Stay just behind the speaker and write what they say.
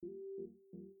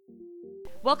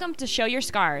Welcome to Show Your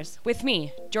Scars with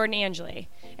me, Jordan Angeli,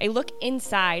 a look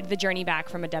inside the journey back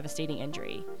from a devastating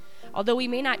injury. Although we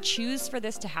may not choose for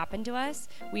this to happen to us,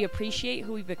 we appreciate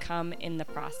who we become in the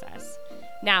process.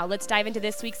 Now, let's dive into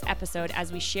this week's episode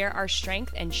as we share our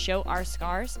strength and show our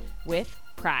scars with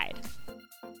pride.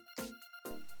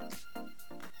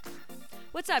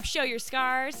 What's up, Show Your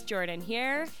Scars? Jordan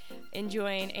here,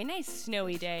 enjoying a nice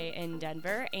snowy day in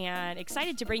Denver and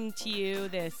excited to bring to you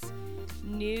this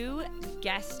new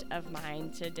guest of mine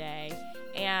today.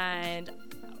 And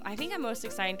I think I'm most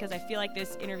excited because I feel like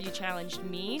this interview challenged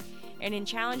me, and in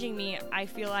challenging me, I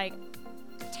feel like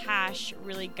Tash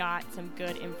really got some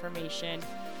good information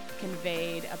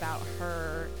conveyed about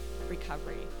her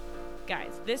recovery.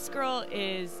 Guys, this girl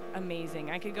is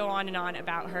amazing. I could go on and on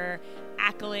about her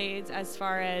accolades as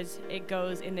far as it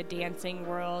goes in the dancing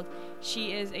world.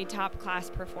 She is a top-class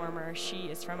performer. She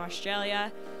is from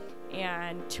Australia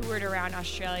and toured around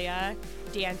Australia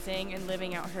dancing and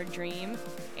living out her dream,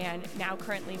 and now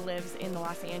currently lives in the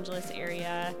Los Angeles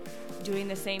area doing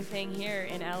the same thing here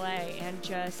in LA and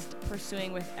just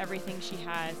pursuing with everything she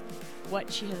has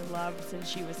what she has loved since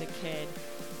she was a kid.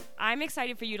 I'm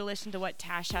excited for you to listen to what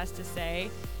Tash has to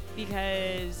say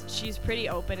because she's pretty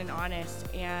open and honest,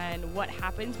 and what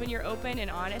happens when you're open and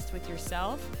honest with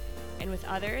yourself and with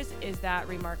others is that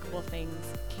remarkable things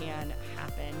can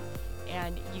happen,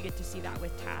 and you get to see that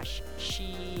with Tash.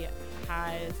 She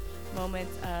has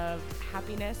moments of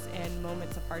happiness and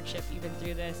moments of hardship even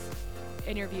through this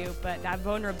interview, but that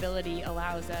vulnerability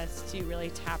allows us to really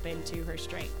tap into her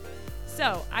strength.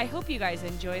 So I hope you guys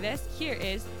enjoy this. Here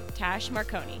is Tash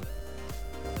Marconi.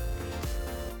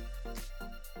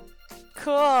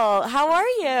 Cool. How are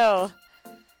you?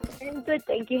 I'm good,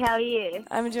 thank you. How are you?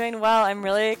 I'm doing well. I'm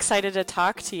really excited to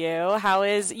talk to you.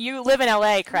 You live in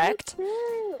LA, correct?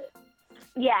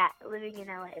 Yeah, living in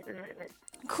LA at the moment.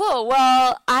 Cool.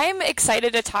 Well, I'm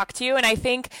excited to talk to you, and I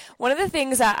think one of the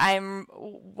things that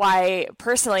why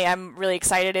personally I'm really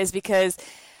excited is because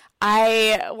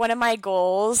one of my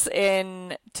goals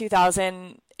in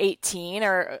 2018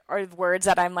 or words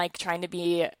that I'm like trying to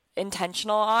be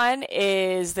intentional on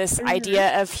is this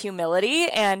idea of humility.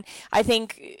 And I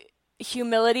think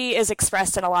humility is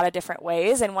expressed in a lot of different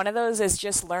ways, and one of those is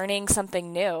just learning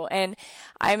something new. And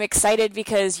I'm excited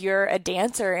because you're a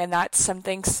dancer, and that's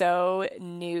something so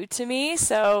new to me.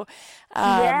 So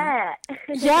yeah,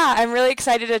 I'm really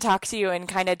excited to talk to you and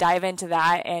kind of dive into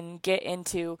that and get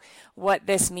into what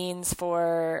this means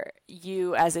for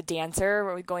you as a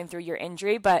dancer going through your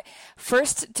injury. But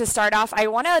first, to start off, I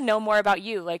want to know more about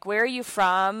you. Like, where are you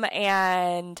from,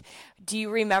 and do you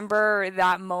remember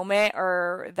that moment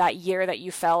or that year that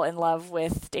you fell in love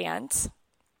with dance?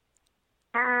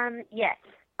 Yes.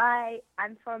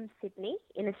 I'm from Sydney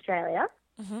in Australia.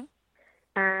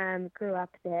 Grew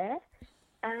up there.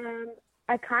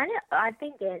 I've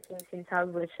been dancing since I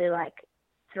was literally like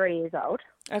 3 years old.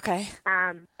 Okay.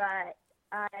 But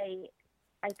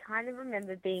I kind of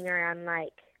remember being around I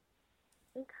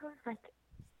think I was like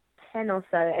 10 or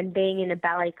so, and being in a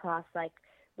ballet class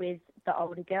with the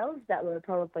older girls that were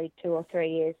probably 2 or 3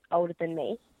 years older than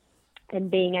me, and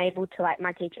being able to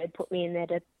my teacher had put me in there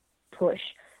to push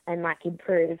and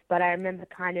improve. But I remember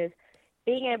kind of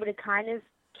being able to kind of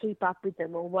keep up with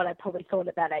them, or what I probably thought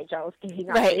at that age I was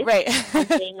keeping up with. Right. And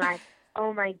being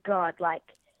oh my God,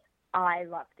 I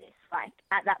love this.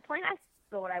 At that point I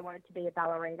thought I wanted to be a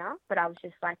ballerina, but I was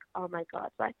just oh my God,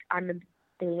 I remember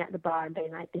being at the bar and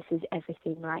being this is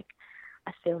everything. I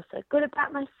feel so good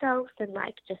about myself, and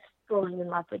just falling in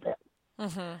love with it.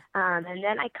 And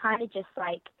then I kind of just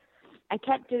I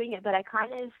kept doing it, but I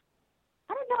kind of,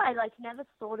 I don't know, I never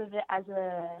thought of it as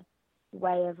a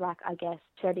way of I guess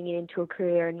turning it into a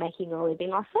career and making a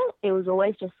living off it. It was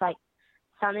always just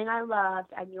something I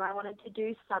loved. I knew I wanted to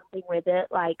do something with it.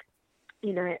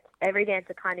 Every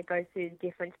dancer kind of goes through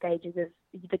different stages of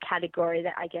the category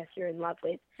that I guess you're in love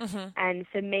with. And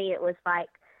for me, it was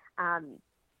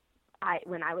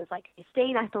when I was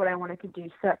 15, I thought I wanted to do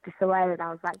Cirque du Soleil, and I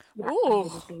was yeah, I'm going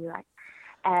to be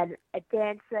a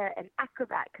dancer, an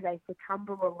acrobat, because I used to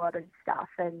tumble a lot and stuff,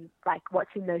 and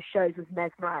watching those shows was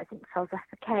mesmerizing. So I was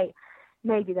okay,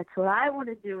 maybe that's what I want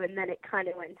to do. And then it kind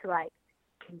of went to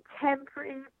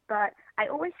contemporary, but I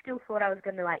always still thought I was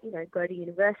going to go to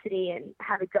university and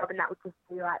have a job, and that would just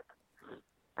be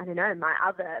I don't know, my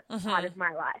other part of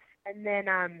my life. And then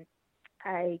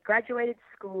I graduated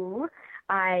school.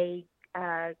 I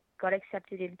got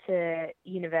accepted into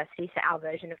university, so our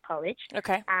version of college.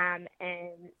 Okay. And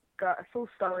got a full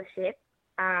scholarship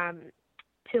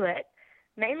to it.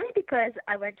 mainly because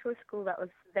I went to a school that was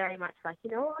very much like,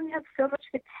 you have so much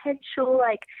potential,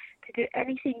 like, to do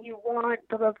anything you want,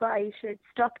 blah, blah, blah. You should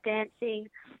stop dancing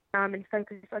and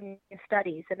focus on your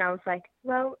studies. And I was like,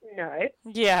 well, no.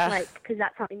 Yeah. Like, because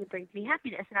that's something that brings me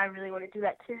happiness, and I really want to do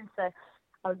that too. So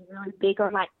I was really big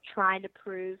on, like, trying to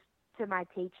prove to my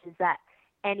teachers that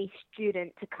any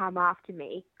student to come after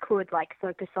me could, like,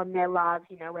 focus on their loves,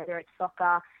 whether it's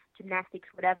soccer, gymnastics,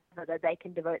 whatever, that they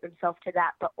can devote themselves to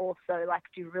that, but also, like,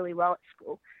 do really well at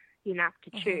school. You have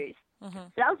to choose. Mm-hmm.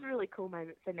 So that was a really cool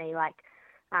moment for me, like,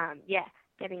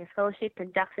 getting a scholarship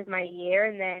and ducks of my year,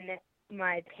 and then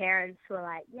my parents were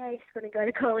like, yeah, you're just going to go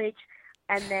to college.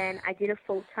 And then I did a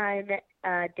full-time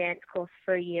dance course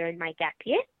for a year in my gap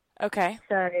year. Okay.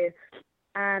 So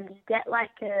you get,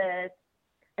 like, a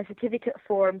certificate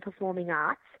for performing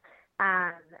arts,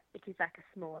 which is like a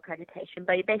small accreditation,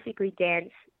 but you basically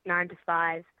dance 9 to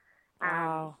 5,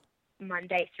 Wow.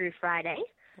 Monday through Friday.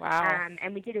 Wow.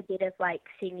 And we did a bit of, like,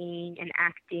 singing and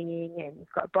acting, and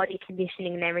you've got body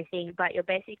conditioning and everything, but you're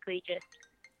basically just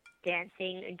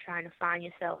dancing and trying to find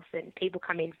yourself, and people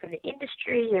come in from the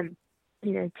industry and,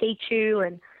 teach you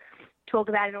and talk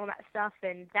about it and all that stuff.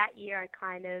 And that year I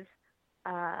kind of,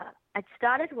 I'd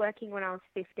started working when I was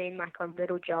 15, like, on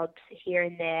little jobs here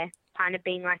and there, kind of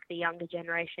being like the younger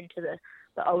generation to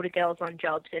the older girls on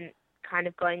jobs, and kind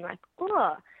of going like,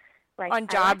 oh. Like, on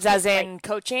jobs as in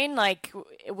coaching, like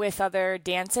with other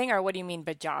dancing, or what do you mean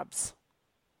by jobs?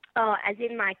 Oh, as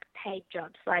in, like, paid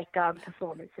jobs, like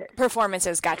performances.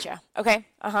 Performances, gotcha. Okay,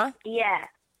 uh-huh. Yeah.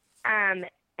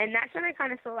 And that's when I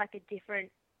kind of saw, like, a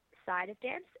different side of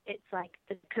dance. It's like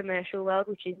the commercial world,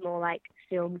 which is more like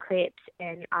film clips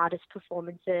and artist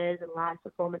performances and live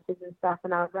performances and stuff.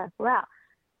 And I was like, wow,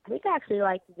 I think I actually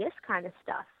like this kind of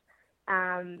stuff.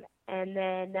 And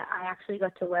then I actually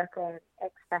got to work on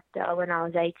X Factor when I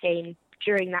was 18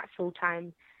 during that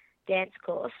full-time dance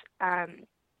course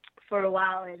for a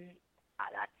while. And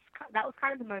that was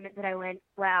kind of the moment that I went,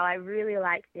 wow, I really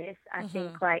like this. I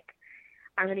think, like,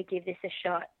 I'm going to give this a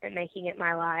shot at making it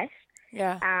my life.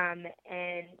 Yeah.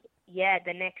 And yeah,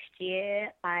 the next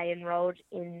year I enrolled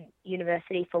in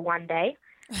university for one day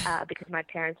because my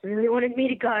parents really wanted me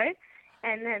to go.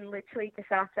 And then literally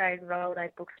just after I enrolled, I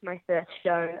booked my first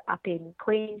show up in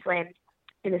Queensland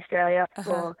in Australia.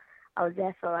 I was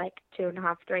there for like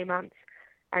 2.5, 3 months.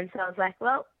 And so I was like,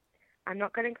 well, I'm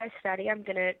not going to go study. I'm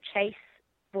going to chase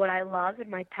what I love and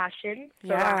my passion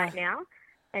for right now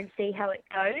and see how it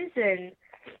goes. And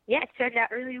yeah, it turned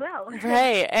out really well.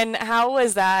 Right. And how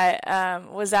was that?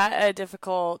 Was that a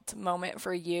difficult moment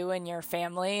for you and your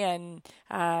family? And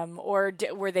or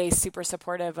were they super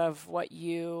supportive of what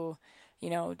you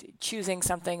choosing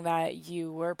something that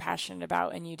you were passionate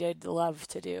about and you did love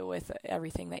to do with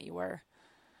everything that you were?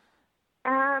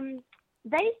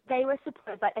 They were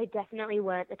supportive, but they definitely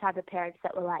weren't the type of parents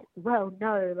that were like, well,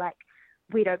 no, like,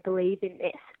 we don't believe in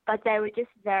this. But they were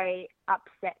just very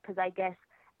upset because I guess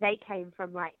they came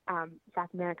from, like,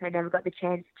 South America and never got the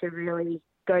chance to really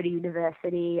go to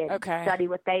university and study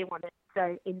what they wanted.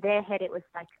 So in their head it was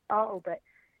like, oh, but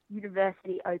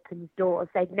university opens doors.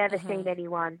 They'd never seen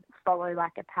anyone follow,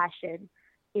 like, a passion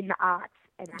in the arts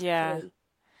and actually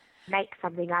make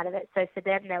something out of it. So for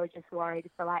them, they were just worried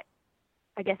for, like,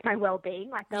 I guess my well-being.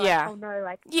 Like, they're like, oh no,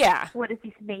 like, what does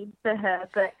this mean for her?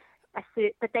 But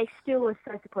they still were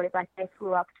so supportive. Like, they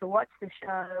flew up to watch the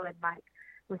show and, like,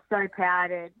 were so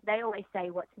proud. And they always say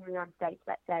watching me on stage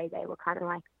that day, they were kind of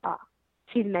like, oh,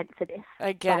 she's meant for this.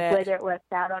 I get it. Whether it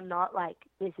works out or not, like,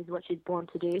 this is what she's born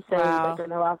to do. So we're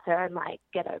going to love her and, like,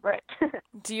 get over it.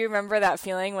 Do you remember that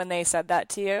feeling when they said that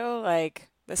to you? Like,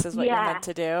 this is what you're meant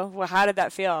to do? Well, how did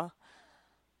that feel?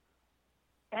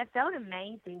 It felt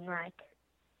amazing. Like,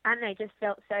 I don't know, it just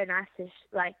felt so nice.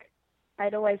 Like,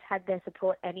 I'd always had their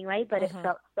support anyway, but it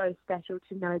felt so special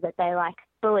to know that they, like,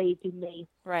 believed in me.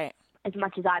 Right. As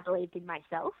much as I believed in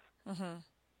myself.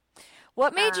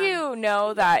 What made you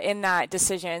know that in that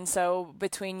decision, so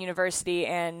between university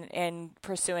and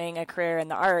pursuing a career in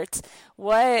the arts,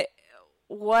 what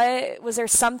was there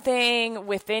something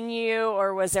within you,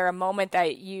 or was there a moment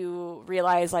that you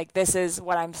realized, like, this is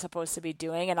what I'm supposed to be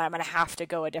doing and I'm going to have to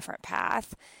go a different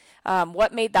path?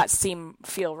 What made that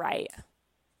feel right?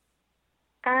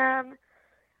 There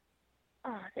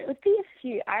would be a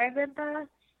few. I remember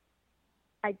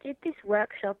I did this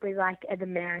workshop with, like, an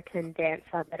American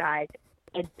dancer that I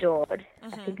adored. I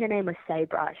think her name was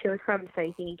Sabra. She was from So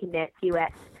You Think You Can Dance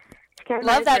US.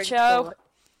 Love that show.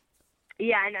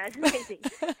 Yeah, I know. It's amazing.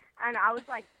 And I was,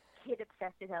 like, kid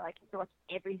obsessed with her. Like, I watched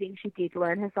everything she did,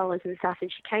 learn her solos and stuff.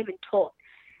 And she came and taught.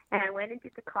 And I went and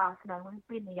did the class, and I would have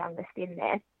been the youngest in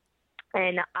there.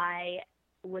 And I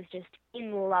was just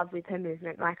in love with her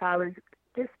movement. Like, I was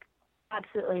just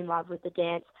absolutely in love with the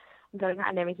dance and going out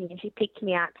and everything. And she picked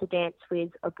me out to dance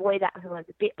with a boy who was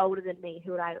a bit older than me,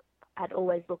 who I had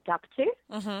always looked up to.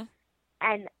 Mm-hmm.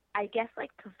 And I guess,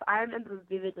 like, I remember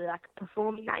vividly, like,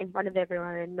 performing that in front of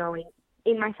everyone and knowing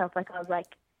in myself, like, I was like,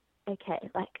 okay,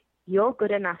 like, you're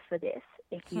good enough for this.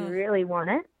 If you really want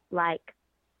it, like,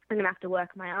 I'm going to have to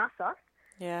work my ass off.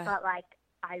 Yeah. But, like,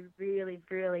 I really,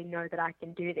 really know that I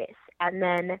can do this. And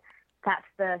then that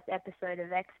first episode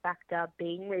of X Factor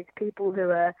being with people who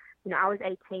are, you know, I was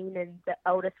 18 and the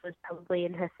oldest was probably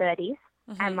in her 30s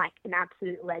and, like, an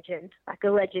absolute legend, like a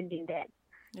legend in dance.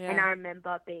 Yeah. And I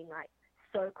remember being, like,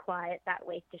 so quiet that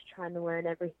week, just trying to learn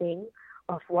everything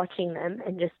off watching them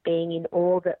and just being in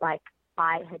awe that, like,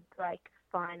 I had, like,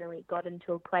 finally gotten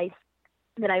to a place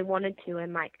that I wanted to,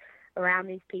 and, like, around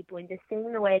these people, and just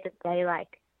seeing the way that they,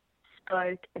 like,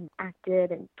 spoke and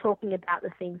acted and talking about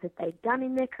the things that they'd done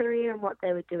in their career and what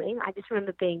they were doing. I just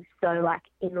remember being so, like,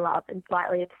 in love and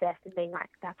slightly obsessed and being like,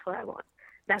 that's what I want.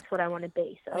 That's what I want to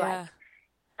be. So, like,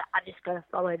 I just got to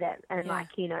follow them. And, like,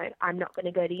 you know, I'm not going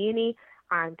to go to uni.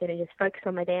 I'm going to just focus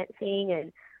on my dancing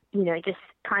and, you know, just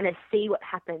kind of see what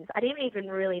happens. I didn't even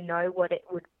really know what it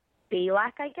would be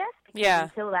like, I guess. Because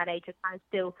until that age, I was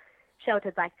still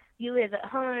sheltered. Like, you live at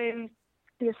home,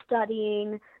 you're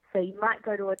studying, so you might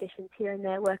go to auditions here and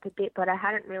there, work a bit, but I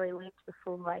hadn't really lived the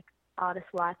full, like, artist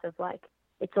life of, like,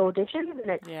 it's auditions and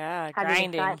it's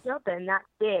having a side job and that's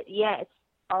it. Yeah,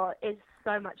 it's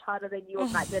so much harder than you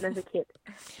imagine as a kid.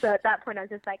 So at that point, I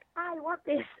was just like, I want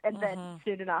this. And then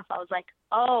soon enough, I was like,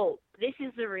 oh, this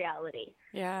is the reality.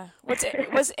 Yeah.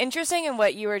 What's interesting in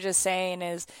what you were just saying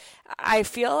is I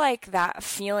feel like that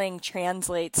feeling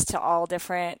translates to all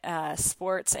different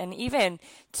sports and even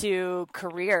to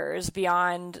careers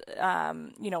beyond,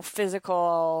 you know,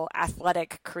 physical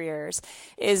athletic careers,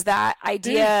 is that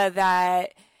idea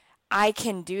that I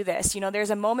can do this. You know,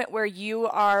 there's a moment where you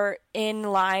are in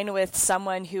line with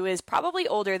someone who is probably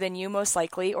older than you, most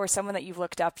likely, or someone that you've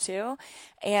looked up to.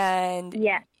 And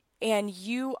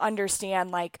you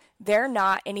understand, like, they're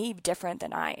not any different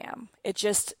than I am. It's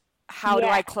just, how do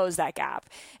I close that gap?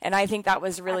 And I think that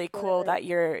was really cool that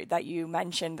you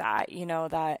mentioned that, you know,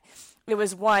 that it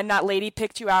was one, that lady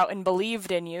picked you out and believed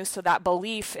in you. So that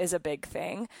belief is a big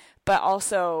thing. But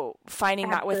also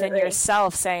finding that within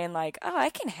yourself, saying, like, oh,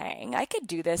 I can hang. I could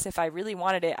do this. If I really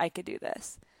wanted it, I could do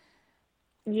this.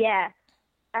 Yeah,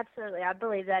 absolutely. I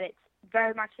believe that it's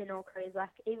very much in all careers.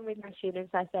 Like, even with my students,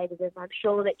 I say to them, I'm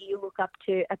sure that you look up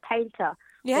to a painter,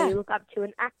 or you look up to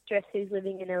an actress who's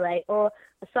living in LA, or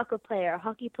a soccer player, a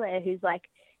hockey player who's, like,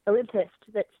 Olympus,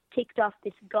 that's ticked off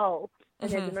this goal.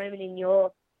 And there's a moment in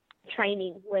your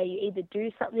training where you either do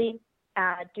something,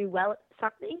 do well at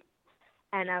something,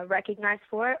 and are recognized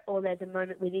for it, or there's a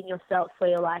moment within yourself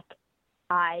where you're like,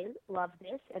 I love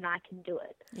this and I can do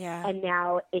it. Yeah. And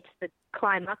now it's the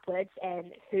climb upwards,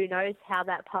 and who knows how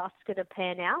that path's going to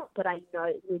pan out, but I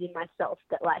know within myself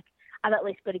that, like, I've at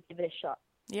least got to give it a shot.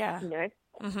 Yeah. You know?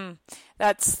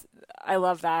 I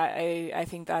love that. I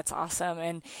think that's awesome.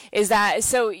 And is that,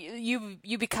 so you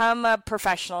become a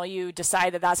professional, you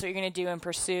decide that that's what you're going to do and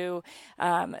pursue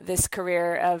this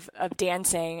career of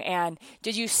dancing. And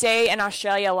did you stay in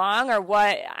Australia long, or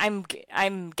what? I'm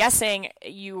guessing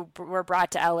you were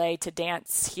brought to LA to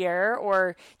dance here,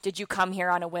 or did you come here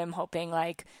on a whim hoping,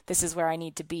 like, this is where I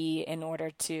need to be in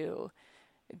order to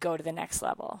go to the next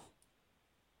level?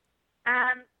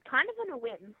 Kind of on a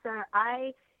whim. So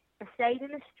I stayed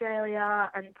in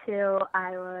Australia until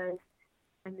I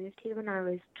moved here when I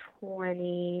was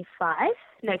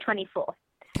 24.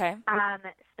 Okay.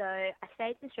 So I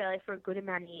stayed in Australia for a good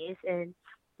amount of years and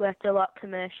worked a lot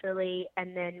commercially,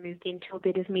 and then moved into a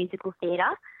bit of musical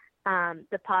theatre. The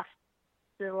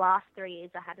last 3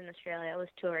 years I had in Australia, I was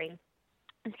touring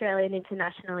Australia and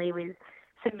internationally with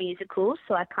some musicals.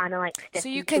 So I kind of, like, stepped So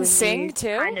you into can a sing new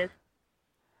too? kind of.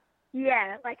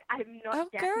 Yeah, like, I'm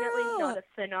definitely girl. not a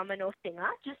phenomenal singer,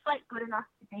 just, like, good enough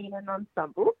to be in an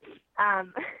ensemble.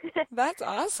 That's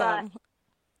awesome. But,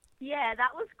 yeah,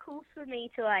 that was cool for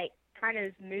me to, like, kind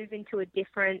of move into a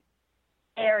different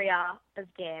area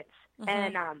of dance.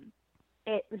 And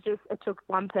it took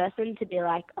one person to be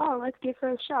like, oh, let's give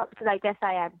her a shot, because I guess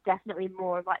I am definitely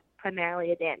more of, like,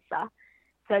 primarily a dancer.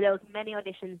 So there was many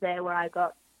auditions there where I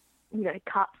got, you know,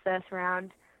 cut first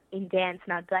round in dance,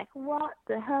 and I'd be like, what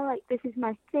the hell, like, this is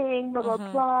my thing, blah,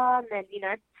 blah, blah. And then, you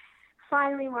know,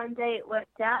 finally one day it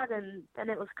worked out, and then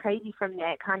it was crazy from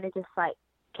there. It kind of just, like,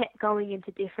 kept going into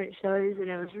different shows, and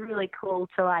it was really cool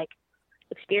to, like,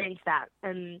 experience that.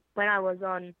 And when I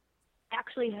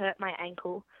actually hurt my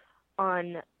ankle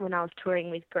when I was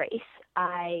touring with Greece.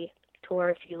 I tore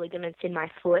a few ligaments in my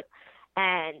foot,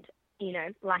 and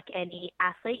like any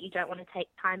athlete, you don't want to take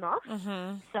time off.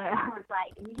 Mm-hmm. So I was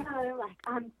like, no, like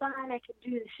I'm fine, I can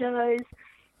do the shows.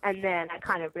 And then I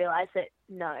kind of realized that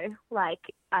no,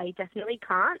 like I definitely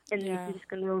can't, and this is just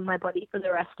going to ruin my body for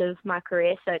the rest of my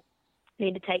career. So I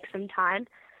need to take some time,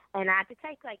 and I had to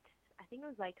take I think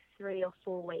it was 3 or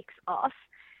 4 weeks off.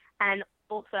 And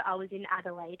also I was in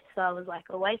Adelaide, so I was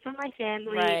away from my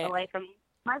family, right. away from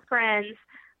my friends,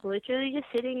 literally just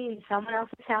sitting in someone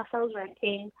else's house I was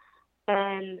renting.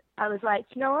 And I was like,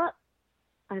 you know what?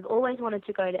 I've always wanted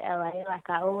to go to LA.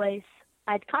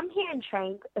 I'd come here and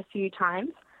trained a few times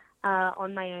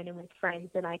on my own and with friends,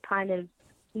 and I kind of,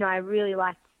 I really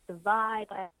liked the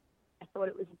vibe. I thought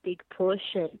it was a big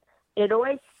push, and it had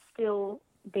always still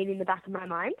been in the back of my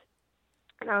mind.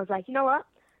 And I was like, you know what?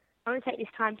 I want to take this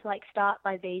time to start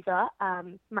my visa,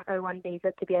 my O1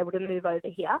 visa, to be able to move over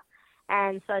here.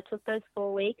 And so I took those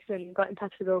 4 weeks and got in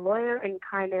touch with a lawyer and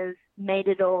kind of made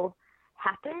it all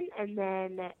happen. And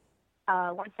then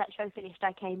once that show finished,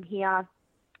 I came here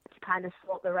to kind of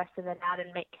sort the rest of it out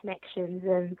and make connections.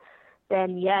 And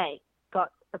then, it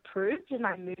got approved, and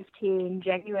I moved here in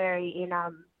January in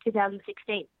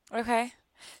 2016. Okay.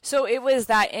 So it was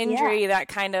that injury that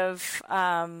kind of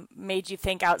made you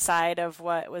think outside of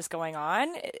what was going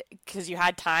on because you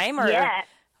had time? Or? Yeah,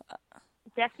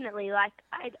 definitely.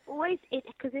 I'd always,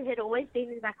 because it had always been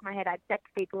in the back of my head, I'd said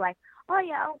to people oh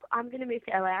yeah, I'm going to move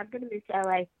to LA, I'm going to move to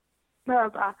LA, blah, blah,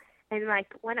 blah. And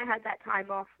when I had that time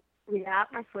off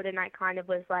without my foot, and I kind of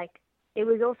was it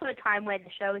was also a time where the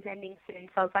show was ending soon.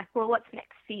 So I was like, well, what's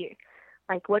next for you?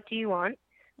 What do you want?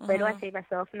 Where do I see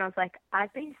myself? And I was like,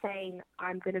 I've been saying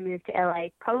I'm going to move to LA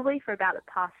probably for about the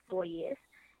past 4 years.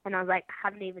 And I was like, I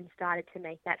haven't even started to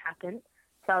make that happen.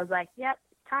 So I was like, yep,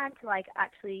 time to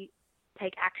actually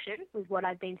take action was what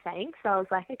I've been saying. So I was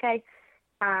like, okay,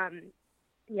 I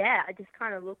just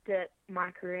kind of looked at my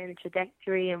career and the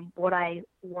trajectory and what I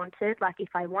wanted.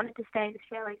 If I wanted to stay in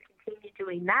Australia and continue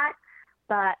doing that.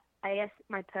 But I guess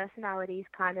my personality is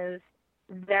kind of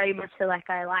very much so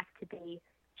I like to be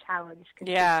challenged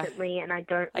consistently, and I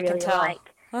don't really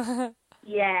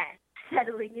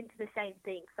settling into the same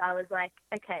thing. So I was like,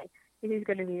 okay, this is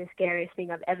going to be the scariest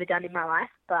thing I've ever done in my life,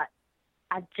 but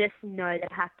I just know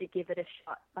that I have to give it a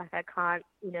shot. I can't,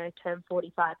 turn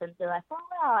 45 and be like, oh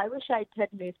wow, I wish I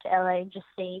had moved to LA and just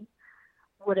seen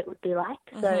what it would be like.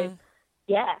 So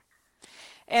yeah.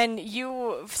 And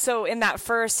so in that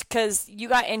first, because you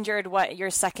got injured, your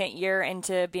second year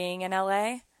into being in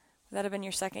LA? Would that have been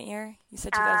your second year? You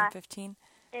said 2015?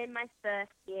 In my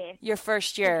first year. Your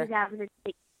first year?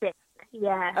 2016,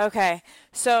 yeah. Okay.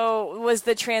 So was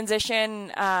the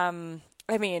transition,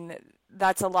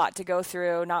 that's a lot to go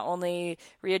through, not only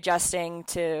readjusting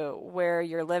to where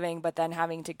you're living, but then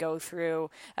having to go through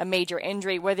a major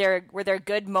injury. Were there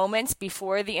good moments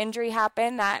before the injury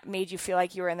happened that made you feel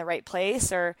like you were in the right place,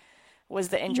 or was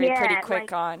the injury pretty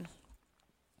quick on?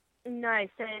 No,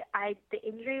 so the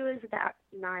injury was about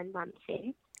 9 months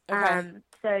in. Okay.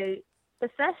 So the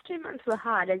first 2 months were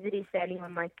hard, as it is for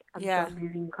anyone. I'm still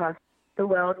moving across the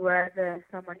world wherever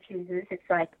someone chooses. It's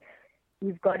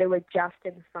you've got to adjust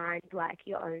and find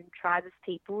your own tribe of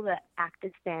people that act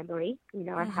as family, and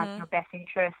have your best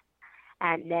interests,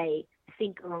 and they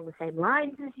think along the same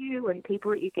lines as you, and people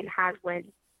that you can have when,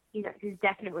 there's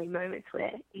definitely moments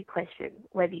where you question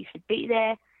whether you should be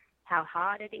there, how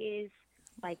hard it is,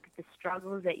 the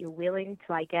struggles that you're willing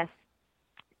to, I guess,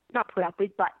 not put up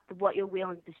with, but what you're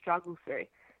willing to struggle through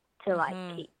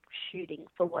to keep shooting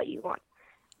for what you want.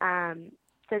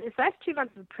 So the first 2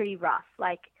 months were pretty rough.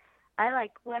 I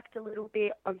worked a little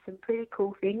bit on some pretty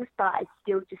cool things, but I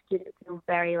still just didn't feel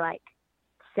very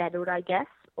settled, I guess,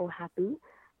 or happy.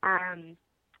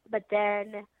 But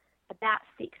then about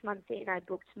 6 months in, I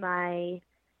booked my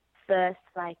first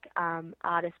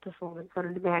artist performance on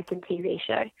an American TV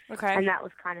show. Okay. And that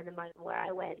was kind of the moment where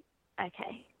I went,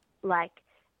 okay,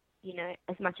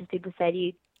 as much as people say to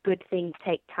you, good things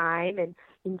take time and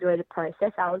enjoy the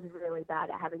process, I was really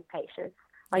bad at having patience.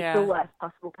 The worst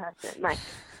possible person.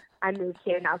 I moved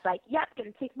here and I was like, yep,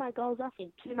 going to tick my goals off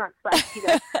in 2 months.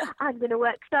 I'm going to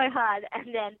work so hard.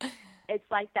 And then it's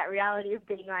that reality of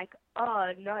being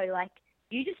oh no,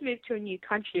 you just moved to a new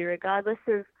country regardless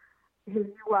of who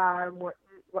you are and what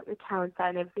your talents are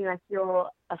and everything. You're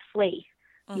a flea.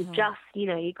 You just,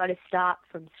 you got to start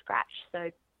from scratch.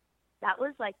 So that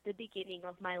was the beginning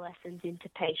of my lessons into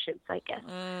patience, I guess.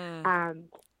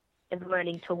 Of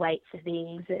learning to wait for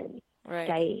things and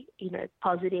stay,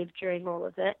 positive during all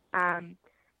of it. But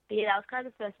that was kind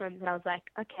of the first moment that I was like,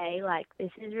 okay,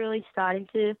 this is really starting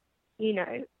to,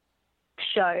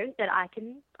 show that I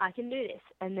can do this.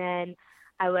 And then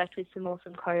I worked with some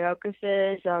awesome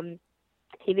choreographers,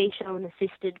 TV show and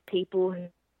assisted people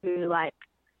who like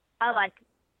are like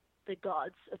the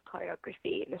gods of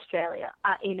choreography in Australia,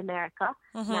 in America,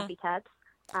 Nappy Tabs.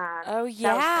 Oh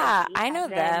yeah, I know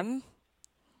then, them.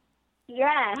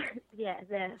 Yeah,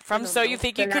 they're from So You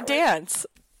Think You Could Dance.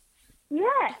 Yeah.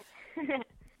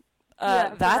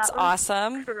 That's that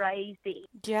awesome. Crazy.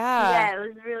 Yeah. Yeah, it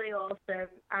was really awesome.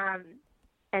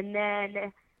 And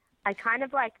then I kind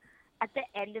of like at the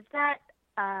end of that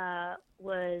I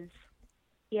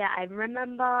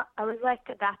remember I was like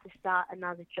about to start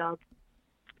another job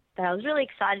that I was really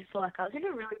excited for. Like I was in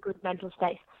a really good mental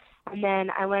space, and then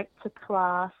I went to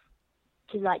class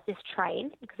to like just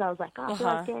train because I was like, I feel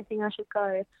like dancing, I should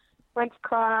go. Went to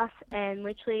class, and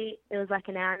literally it was like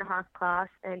an hour and a half class,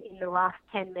 and in the last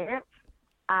 10 minutes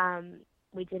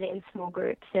we did it in small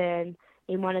groups, and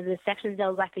in one of the sections there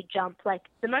was like a jump, like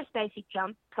the most basic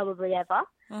jump probably ever,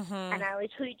 and I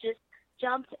literally just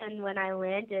jumped, and when I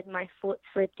landed my foot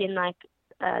slipped in like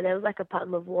there was like a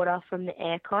puddle of water from the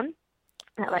aircon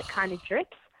that like kind of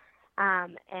drips,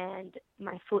 and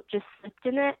my foot just slipped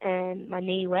in it and my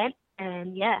knee went,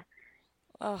 and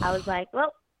I was like,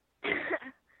 well,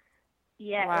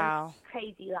 yeah, wow. It was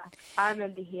crazy. Like I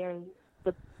remember hearing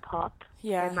the pop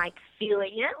Yeah. and like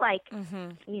feeling it, like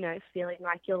you know, feeling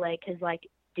like your leg has like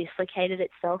dislocated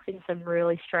itself in some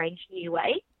really strange new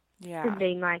way. Yeah. And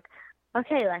being like,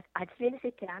 okay, like I just need to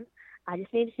sit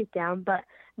down. But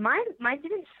mine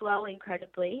didn't swell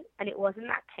incredibly, and it wasn't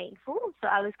that painful. So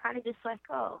I was kind of just like,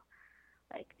 oh,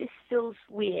 like this feels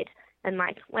weird, and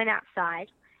like went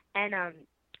outside, and I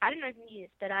don't know if you knew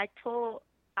this, but I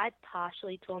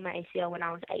partially tore my ACL when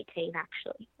I was 18,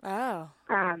 actually. Oh.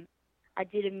 I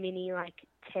did a mini like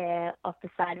tear off the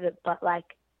side of it, but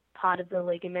like part of the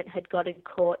ligament had gotten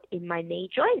caught in my knee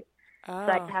joint, so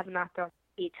I had to have an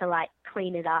arthroscopy to like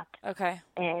clean it up. Okay.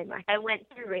 And like I went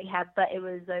through rehab, but it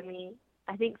was only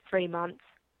I think 3 months.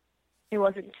 It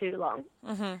wasn't too long.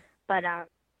 But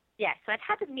so I'd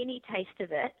had a mini taste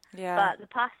of it. Yeah. But the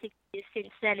past 6 years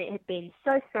since then, it had been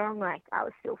so strong. Like I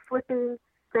was still flipping,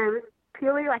 so it was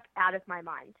purely like out of my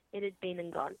mind. It had been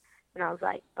and gone, and I was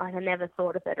like I never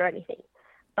thought of it or anything.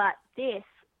 But this,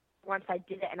 once I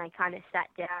did it and I kind of sat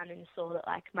down and saw that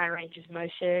like my range of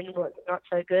motion was not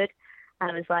so good, I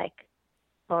was like,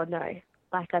 oh no,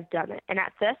 like I've done it. And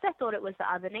at first I thought it was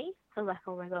the other knee. So I was like,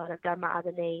 oh my God, I've done my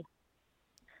other knee.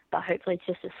 But hopefully it's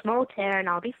just a small tear and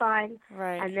I'll be fine.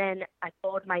 Right. And then I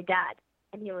called my dad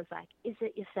and he was like, is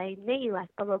it your same knee? Like,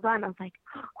 blah, blah, blah. And I was like,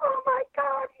 oh my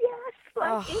God, yes,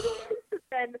 like it is.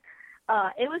 And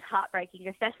it was heartbreaking,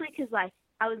 especially because like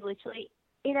I was literally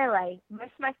in LA.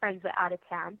 Most of my friends were out of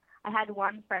town. I had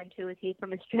one friend who was here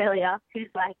from Australia who's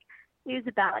like, he was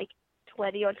about like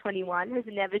 20 or 21, has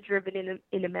never driven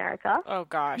in America. Oh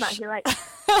gosh. But he like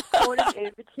ordered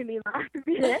Uber to me last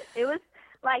minute. It was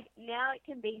like, now it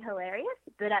can be hilarious,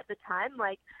 but at the time,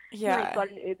 like, he like,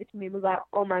 got an Uber to me and was like,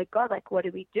 oh my God, like, what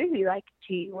do we do? Like,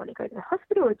 do you want to go to the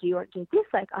hospital or do you want to do this?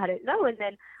 Like, I don't know. And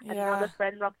then another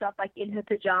friend rocked up like in her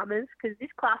pajamas because this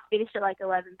class finished at like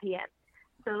 11 p.m.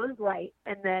 So it was late.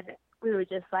 And then we were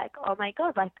just like, oh my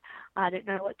God, like, I don't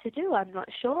know what to do. I'm not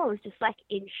sure. I was just like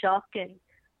in shock. And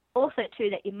also too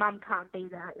that your mum can't be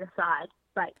there at your side,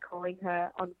 like calling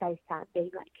her on FaceTime,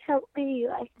 being like, help me,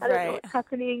 like, I don't know what's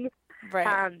happening.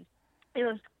 Right. It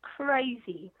was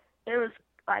crazy. It was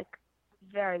like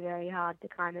very, very hard to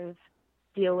kind of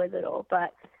deal with it all,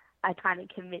 but I kind of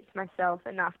convinced myself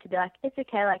enough to be like, it's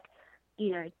okay, like,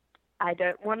 you know, I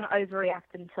don't want to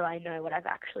overreact until I know what I've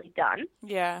actually done.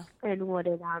 Yeah. And what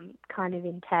it kind of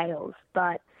entails.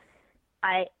 But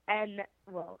I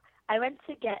went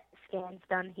to get scans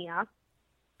done here,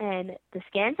 and the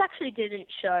scans actually didn't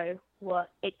show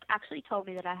it actually told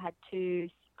me that I had 2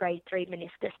 grade 3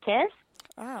 meniscus tears.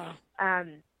 Oh.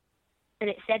 And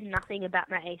it said nothing about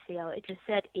my ACL. It just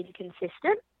said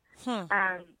inconsistent.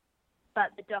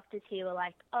 But the doctors here were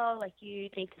like, oh, like, you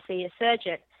need to see a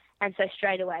surgeon. And so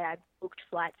straight away I booked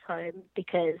flights home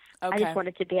because I just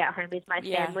wanted to be at home with my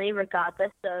family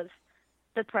regardless of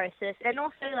the process. And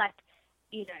also, like,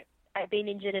 you know, I've been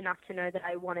injured enough to know that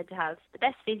I wanted to have the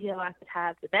best physio I could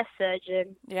have, the best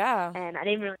surgeon. Yeah. And I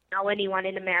didn't really know anyone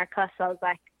in America, so I was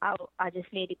like, I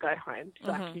just need to go home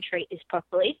so I can treat this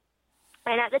properly.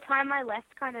 And at the time I left,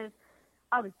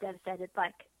 I was devastated.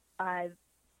 Like, I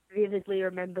vividly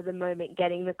remember the moment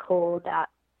getting the call about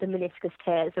the meniscus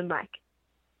tears and, like,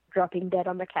 dropping dead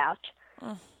on the couch,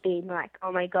 being like,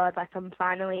 oh my God, like, I'm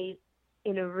finally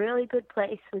in a really good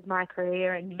place with my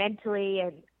career and mentally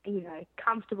and, you know,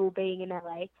 comfortable being in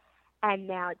LA. And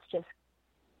now it's just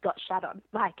got shut on.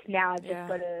 Like, now I've Yeah. just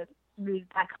got to move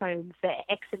back home for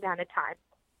X amount of time.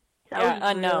 So Yeah, it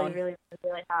was unknown. really, really,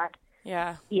 really hard.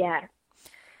 Yeah. Yeah.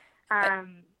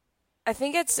 I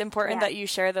think it's important that you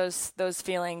share those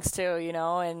feelings too, you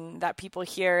know, and that people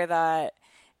hear that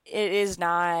it is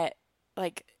not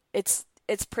like it's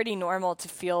pretty normal to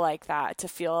feel like that, to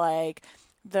feel like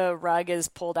the rug is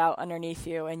pulled out underneath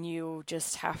you and you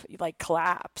just have like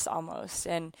collapse almost.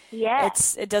 And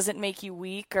it doesn't make you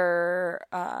weak or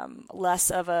less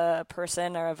of a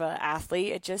person or of an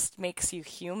athlete. It just makes you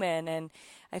human. And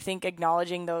I think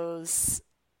acknowledging those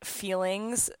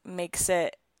feelings makes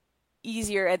it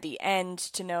easier at the end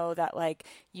to know that like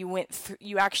you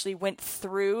actually went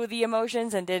through the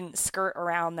emotions and didn't skirt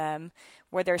around them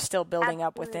where they're still building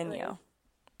up within you.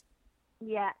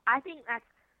 Yeah, I think that's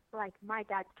like my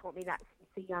dad taught me that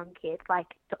since a young kid,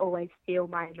 like to always feel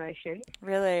my emotions.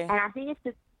 Really? And I think it's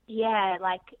just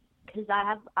like because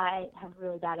I have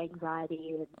really bad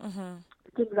anxiety and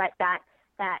things like that.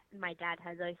 That my dad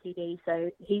has OCD,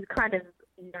 so he kind of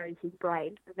knows his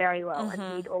brain very well, and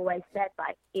he'd always said,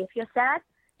 like, if you're sad,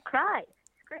 cry,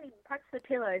 scream, punch the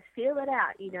pillow, feel it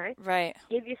out, you know? Right.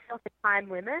 Give yourself a time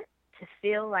limit to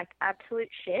feel like absolute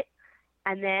shit,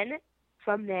 and then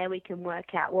from there we can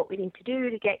work out what we need to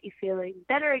do to get you feeling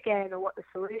better again, or what the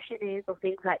solution is, or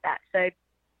things like that. So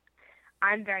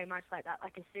I'm very much like that.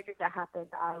 Like, as soon as that happened,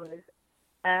 I was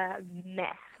a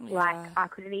mess. Yeah. Like, I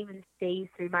couldn't even see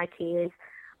through my tears.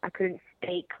 I couldn't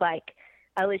speak. Like,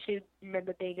 I literally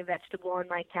remember being a vegetable on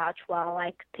my couch while,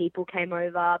 like, people came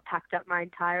over, packed up my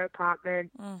entire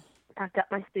apartment, packed up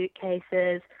my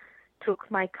suitcases, took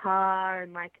my car,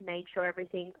 and, like, made sure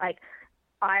everything, like,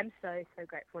 I'm so, so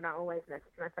grateful, and I always message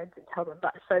my friends and tell them,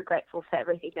 but I'm so grateful for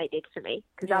everything they did for me,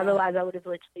 because otherwise I would have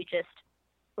literally just,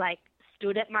 like,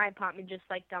 stood at my apartment just,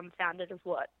 like, dumbfounded of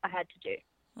what I had to do.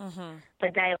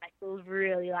 But they, like,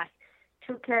 really, like,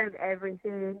 took care of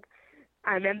everything.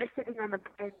 I remember sitting on the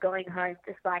plane going home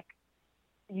just, like,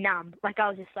 numb. Like, I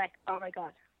was just like, oh, my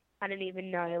God, I don't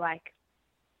even know, like,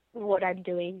 what I'm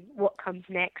doing, what comes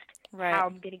next, how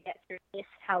I'm going to get through this,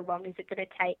 how long is it going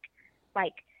to take,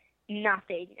 like,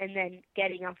 nothing. And then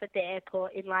getting up at the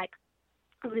airport in, like,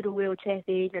 a little wheelchair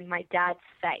thing, and my dad's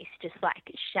face just,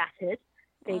 like, shattered,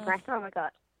 being like, oh, my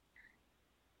God.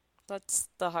 That's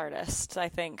the hardest, I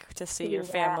think, to see your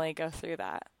family go through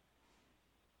that.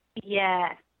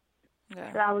 Yeah. So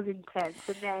that was intense.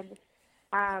 And then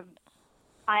I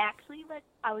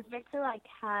was meant to, like,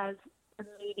 have a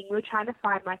meeting. We were trying to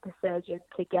find, like, a surgeon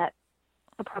to get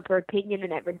a proper opinion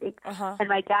and everything. And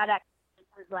my dad actually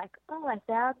was like, oh, I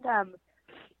found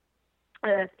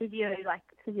a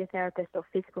physiotherapist or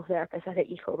physical therapist, I think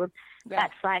you call them.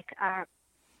 That's, like,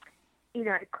 you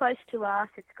know, close to us.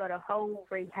 It's got a whole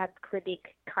rehab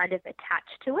clinic kind of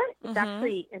attached to it. It's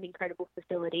actually an incredible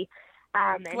facility.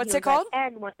 And what's it called?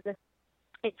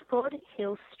 It's called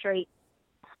Hill Street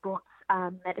Sports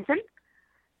Medicine.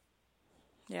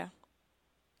 Yeah.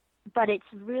 But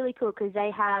it's really cool because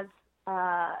they have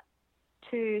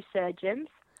 2 surgeons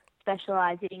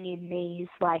specializing in knees,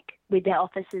 like, with their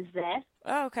offices there.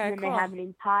 Oh, okay, and then they have an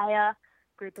entire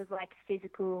group of, like,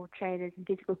 physical trainers and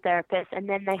physical therapists, and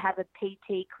then they have a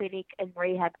PT clinic and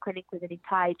rehab clinic with an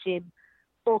entire gym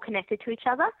all connected to each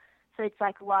other. So it's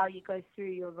like while you go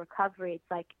through your recovery,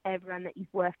 it's like everyone that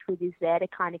you've worked with is there to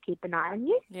kind of keep an eye on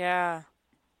you. Yeah.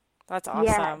 That's awesome.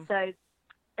 Yeah, so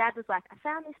Dad was like, I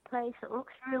found this place. It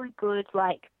looks really good.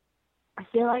 Like, I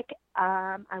feel like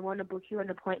I want to book you an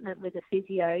appointment with a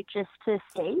physio just to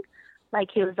see. Like,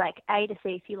 he was like, to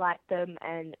see if you like them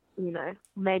and, you know,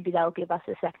 maybe they'll give us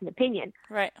a second opinion.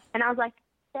 Right. And I was like,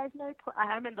 there's no point.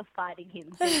 I remember fighting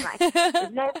him, being like,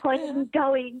 there's no point in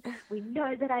going. We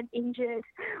know that I'm injured.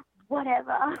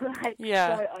 Whatever. Like,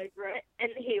 so over it.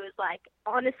 And he was like,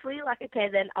 honestly, like, okay,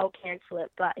 then I'll cancel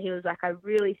it. But he was like, I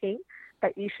really think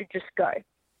that you should just go.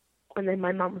 And then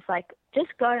my mum was like, just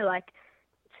go. Like,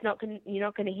 you're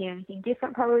not gonna hear anything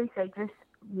different probably. So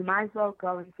you might as well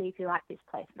go and see if you like this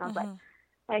place. And I was like,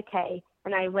 okay.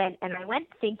 And I went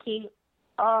thinking,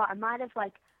 oh, I might have,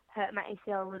 like, hurt my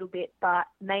ACL a little bit, but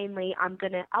mainly I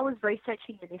was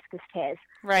researching meniscus tears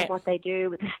and what they do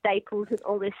with the staples and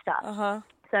all this stuff.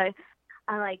 So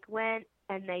I, like, went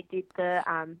and they did the,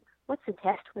 what's the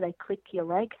test where they click your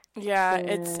leg? Yeah,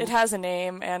 it has a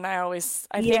name, and I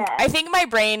think my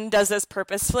brain does this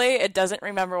purposefully. It doesn't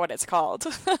remember what it's called.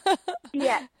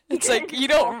 Yeah. It's like, you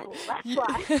don't. That's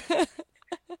why.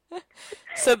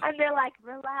 So, and they're like,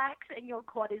 relax, and your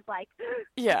quad is like,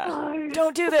 no.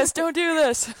 Don't do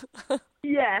this.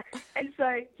 Yeah. And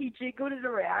so he jiggled it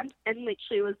around and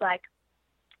literally was like,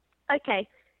 okay,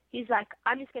 he's like,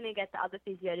 I'm just going to get the other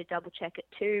physio to double check it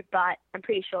too, but I'm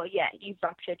pretty sure, yeah, you've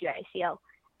ruptured your ACL.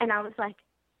 And I was like,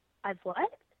 I've what?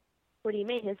 What do you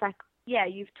mean? He's like, yeah,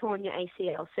 you've torn your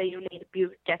ACL, so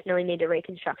you definitely need a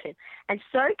reconstruction. And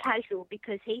so casual,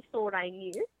 because he thought I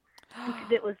knew,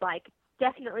 because it was like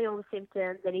definitely all the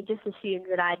symptoms, and he just assumed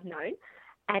that I'd known.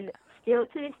 And still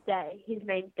to this day, his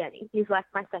name's Denny. He's like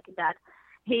my second dad.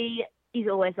 He is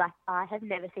always like, I have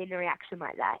never seen a reaction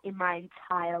like that in my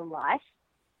entire life.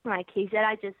 Like, he said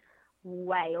I just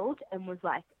wailed and was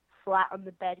like flat on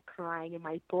the bed crying, and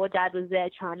my poor dad was there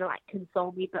trying to like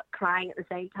console me but crying at the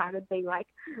same time and being like,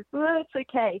 oh, it's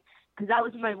okay. Because that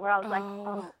was the moment where I was like,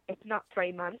 oh, it's not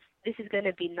 3 months. This is going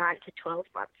to be 9 to 12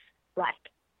 months. Like,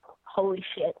 holy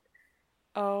shit.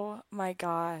 Oh my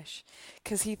gosh.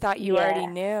 Because he thought you already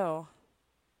knew.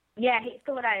 Yeah, he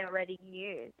thought I already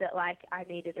knew that like I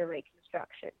needed a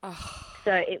reconstruction.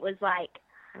 So it was like,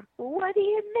 what do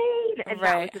you mean? And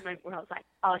that was the moment where I was like,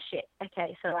 oh shit,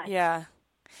 okay, so like, yeah.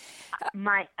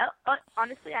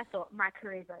 Honestly, I thought my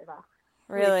career's over.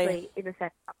 Really? Literally, in a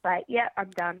sense, like, yeah, I'm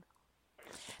done.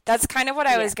 That's kind of what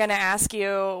I was going to ask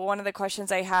you. One of the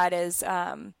questions I had is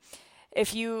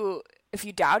if you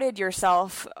doubted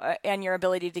yourself and your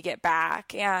ability to get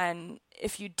back, and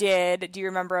if you did, do you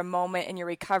remember a moment in your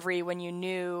recovery when you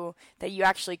knew that you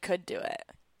actually could do it?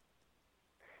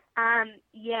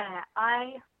 Yeah,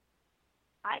 I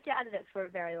doubted it for a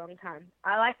very long time.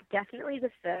 I like definitely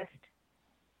the first,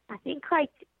 I think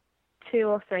like 2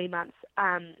 or 3 months.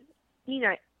 You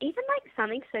know, even like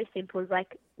something so simple as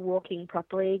like walking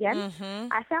properly again,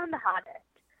 I found the hardest.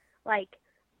 Like,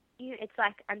 you know, it's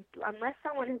like unless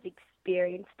someone has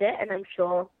experienced it, and I'm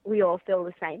sure we all feel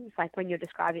the same. It's like when you're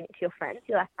describing it to your friends,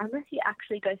 you're like, unless you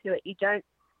actually go through it, you don't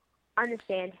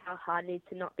understand how hard it is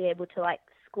to not be able to like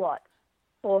squat.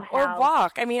 Or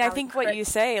walk. I mean, I think what you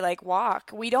say, like walk.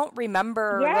 We don't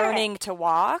remember learning to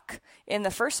walk in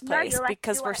the first place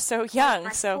because we're so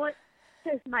young. So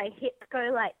does my hip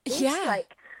go like this? Yeah.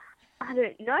 Like, I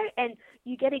don't know. And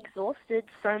you get exhausted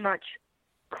so much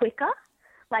quicker.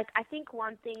 Like, I think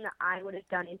one thing that I would have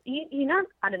done is, you know,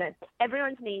 I don't know,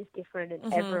 everyone's knee is different,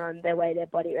 and the way their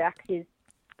body reacts is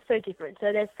so different.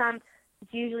 So there's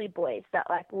it's usually boys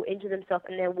that like will injure themselves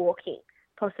and they're walking,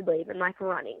 possibly even like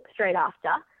running straight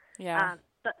after. Yeah.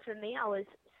 But for me, I was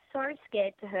so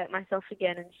scared to hurt myself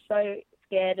again, and so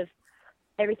scared of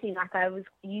everything. Like, I was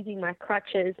using my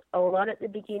crutches a lot at the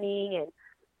beginning, and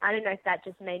I don't know if that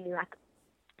just made me like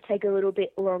take a little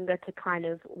bit longer to kind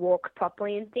of walk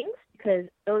properly and things, because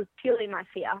it was purely my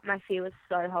fear. My fear was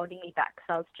so holding me back.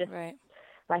 So I was just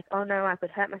like, oh no, I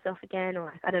could hurt myself again, or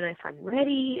like, I don't know if I'm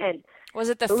ready. And was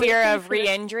it the fear of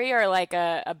re-injury or like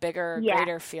a bigger,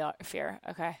 greater fear?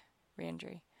 Okay,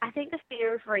 re-injury. I think the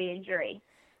fear of re-injury.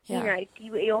 Yeah. You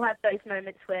know, you all have those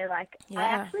moments where like, I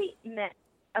actually met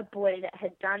a boy that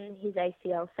had done his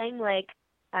ACL, same leg,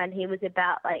 and he was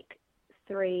about like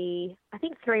 3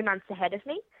 months ahead of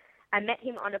me. I met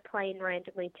him on a plane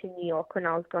randomly to New York when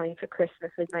I was going for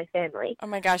Christmas with my family. Oh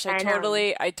my gosh, I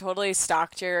totally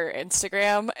stalked your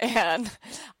Instagram, and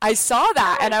I saw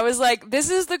that, and I was like, this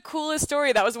is the coolest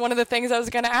story. That was one of the things I was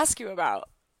going to ask you about.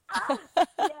 It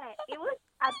was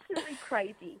absolutely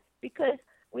crazy, because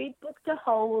we booked a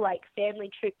whole like family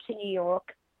trip to New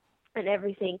York and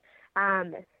everything,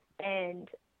 and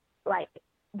like,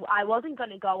 I wasn't going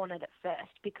to go on it at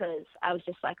first, because I was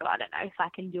just like, oh, I don't know if I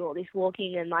can do all this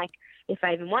walking, and like if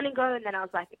I even want to go. And then I was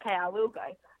like, okay, I will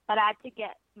go. But I had to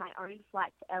get my own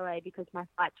flight to LA because my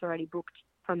flight's already booked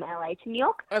from LA to New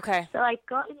York. Okay. So I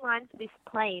got in line for this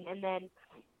plane, and then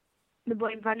the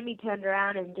boy in front of me turned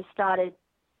around and just started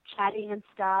chatting and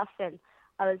stuff. And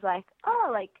I was like, oh,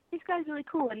 like, this guy's really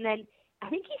cool. And then I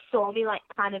think he saw me like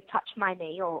kind of touch my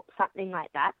knee or something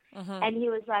like that. And he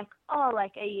was like, oh,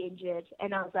 like, are you injured?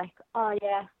 And I was like, oh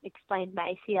yeah, explained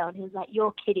my ACL. And he was like,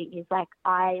 you're kidding. He's like,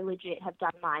 I legit have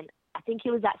done mine. I think he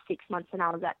was at 6 months and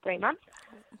I was at 3 months.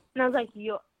 And I was like,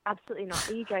 you're absolutely not.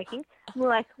 Are you joking? And we're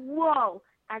like, whoa.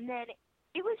 And then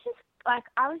it was just like,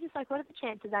 I was just like, what are the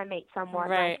chances I meet someone?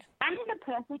 Right. Like, and in a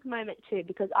perfect moment too,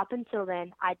 because up until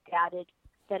then I doubted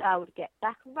that I would get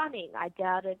back running. I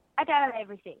doubted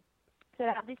everything. So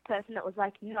to have this person that was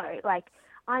like, no, like,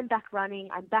 I'm back running,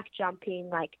 I'm back jumping,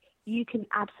 like, you can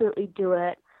absolutely do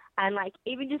it. And like,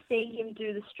 even just seeing him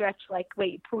do the stretch, like where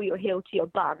you pull your heel to your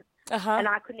bum, and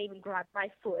I couldn't even grab my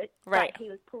foot. Right. Like, he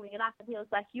was pulling it up, and he was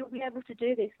like, you'll be able to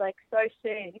do this like so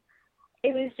soon.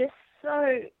 It was just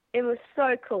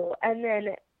so cool. And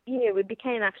then, we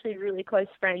became actually really close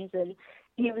friends, and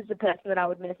he was the person that I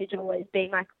would message always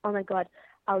being like, oh my God,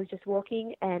 I was just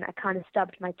walking and I kind of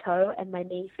stubbed my toe and my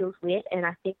knee feels weird. And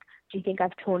I think, do you think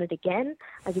I've torn it again?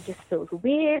 Like, it just feels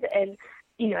weird. And,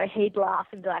 you know, he'd laugh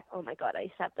and be like, oh my God, I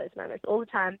used to have those moments all the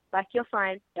time. Like, you're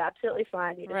fine. You're absolutely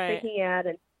fine. You're just freaking out.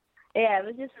 And yeah, it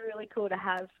was just really cool to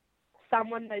have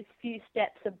someone those few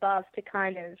steps above to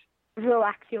kind of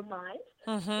relax your mind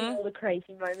in all the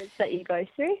crazy moments that you go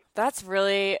through. That's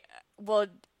really, well,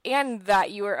 and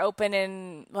that you were open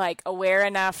and like aware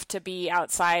enough to be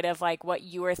outside of like what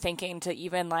you were thinking to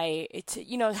even like,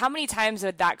 you know, how many times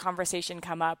would that conversation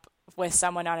come up with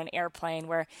someone on an airplane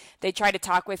where they try to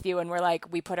talk with you and we're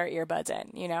like, we put our earbuds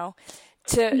in, you know?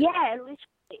 Yeah, literally.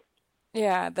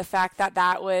 Yeah, the fact that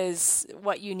that was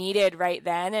what you needed right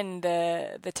then and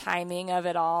the timing of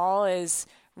it all is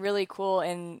really cool,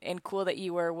 and cool that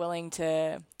you were willing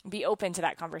to be open to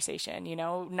that conversation, you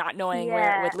know, not knowing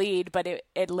where it would lead, but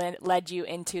it led you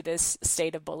into this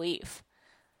state of belief.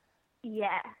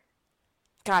 Yeah.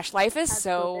 Gosh, life is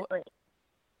so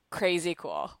crazy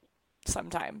cool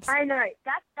sometimes. I know.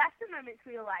 That's the moments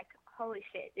where you're like, holy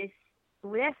shit,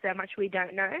 there's so much we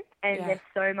don't know, and there's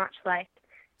so much like,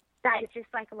 that is just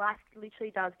like life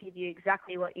literally does give you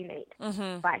exactly what you need.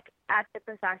 Like at the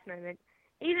precise moment.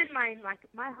 Even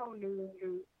my whole knee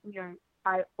injury, you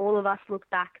know, all of us look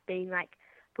back being like,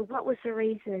 but what was the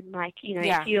reason? Like, you know,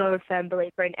 if you're a firm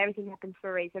believer and everything happens for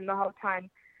a reason, the whole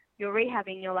time you're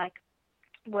rehabbing, you're like,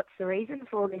 what's the reason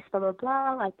for all this, blah, blah,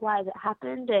 blah, like why has it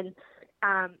happened? And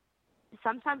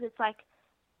sometimes it's like,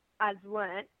 I've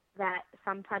learnt that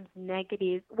sometimes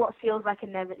what feels like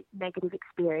a negative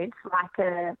experience, like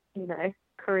a, you know,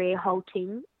 career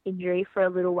halting injury for a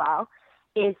little while,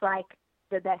 is like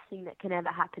the best thing that can ever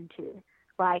happen to you.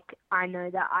 Like, I know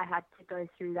that I had to go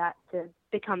through that to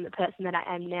become the person that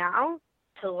I am now,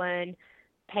 to learn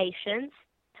patience,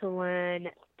 to learn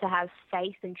to have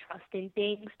faith and trust in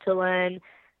things, to learn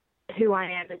who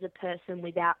I am as a person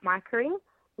without my career,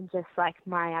 and just like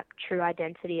my true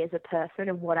identity as a person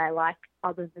and what I like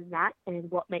other than that, and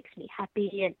what makes me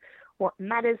happy and what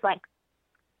matters. Like,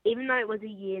 even though it was a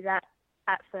year that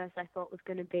at first I thought was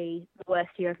going to be the worst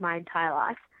year of my entire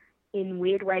life, in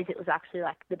weird ways it was actually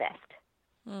like the best.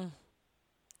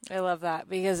 I love that,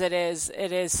 because it is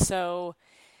so,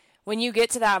 when you get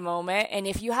to that moment, and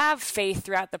if you have faith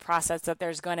throughout the process that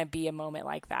there's going to be a moment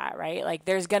like that, right? Like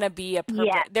there's going to be a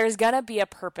purpose. There's going to be a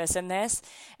purpose in this,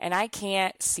 and I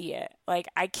can't see it. Like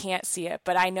I can't see it,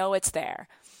 but I know it's there.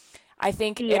 I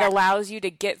think it allows you to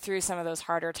get through some of those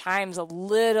harder times a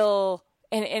little,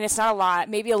 and it's not a lot,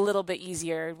 maybe a little bit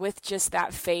easier with just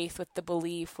that faith, with the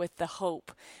belief, with the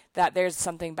hope that there's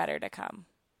something better to come.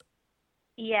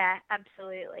 Yeah,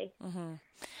 absolutely. Go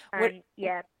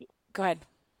ahead.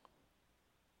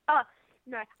 Oh,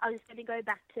 no, I was going to go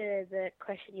back to the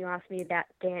question you asked me about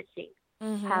dancing,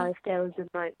 how if there was a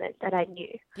moment that I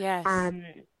knew. Yes.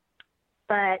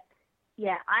 But,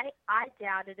 yeah, I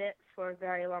doubted it for a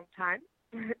very long time,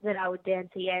 that I would dance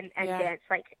again and dance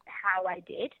like how I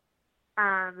did.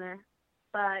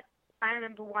 But I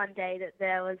remember one day that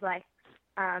there was like,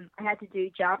 I had to do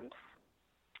jumps,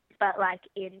 but like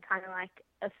in kind of like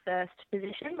a first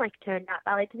position, like turned out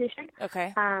ballet position.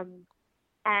 Okay. And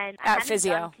I hadn't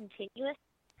physio. done continuous.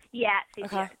 Yeah, at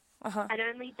physio. Okay. I'd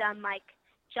only done like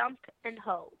jump and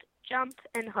hold,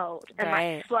 and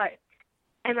like slow.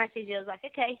 And my physio was like,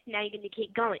 okay, now you're going to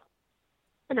keep going.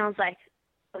 And I was like,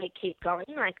 keep going,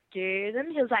 like do them.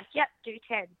 He was like, yep, do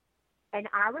 10. And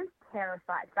I was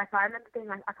terrified. Like I remember being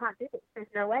like, I can't do this. There's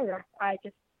no way. Like I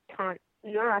just can't.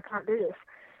 No, I can't do this.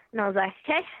 And I was like,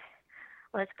 okay,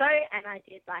 let's go. And I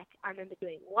did like, I remember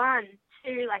doing 1,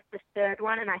 2, like the third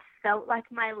one, and I felt like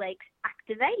my legs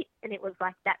activate, and it was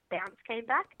like that bounce came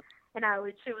back, and I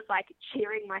literally was like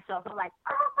cheering myself. I'm like,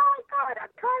 oh my God,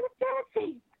 I'm kind of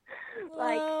dancing.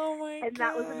 Like, oh my and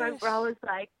that was the moment where I was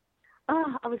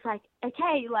like,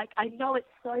 okay, like I know it's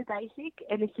so basic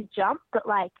and it's a jump, but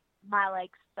like my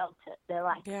legs felt it. They're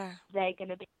like, they're going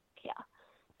to be here.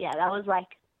 Yeah, that was like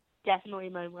definitely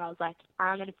a moment where I was like,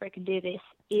 I'm going to freaking do this.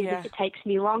 Even if it takes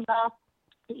me longer,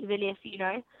 even if, you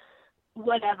know,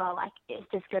 whatever, like it's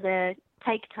just going to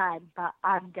take time, but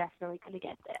I'm definitely going to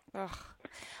get there. Ugh.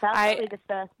 That was probably the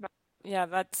first moment. Yeah,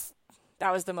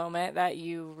 that was the moment that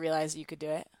you realized you could do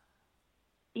it.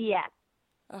 Yeah.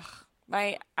 Ugh.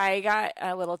 I got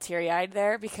a little teary-eyed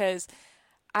there, because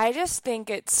I just think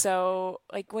it's so,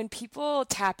 like, when people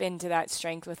tap into that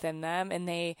strength within them and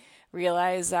they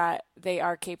realize that they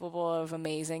are capable of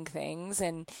amazing things,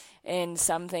 and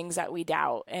some things that we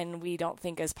doubt and we don't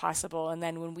think is possible, and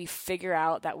then when we figure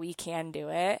out that we can do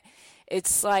it,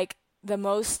 it's like the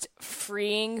most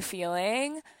freeing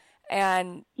feeling.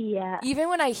 And even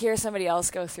when I hear somebody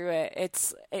else go through it,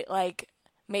 it like,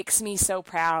 makes me so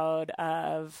proud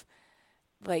of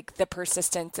like the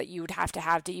persistence that you would have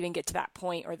to even get to that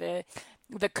point, or the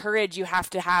courage you have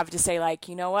to say, like,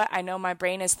 you know what, I know my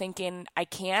brain is thinking I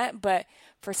can't, but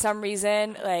for some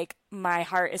reason, like, my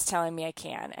heart is telling me I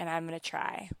can, and I'm going to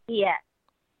try. Yeah.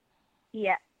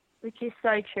 Yeah. Which is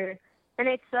so true. And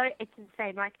it's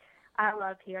insane. Like, I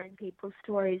love hearing people's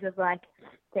stories of, like,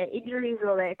 their injuries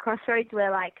or their crossroads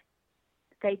where, like,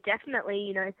 they definitely,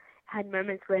 you know, had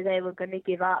moments where they were going to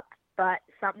give up, but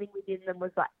something within them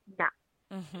was like,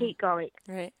 nah, keep going.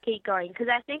 Right. Keep going. Because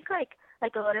I think, like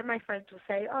a lot of my friends will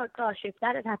say, oh, gosh, if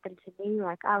that had happened to me,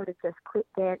 like, I would have just quit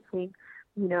dancing.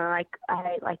 You know,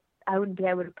 I wouldn't be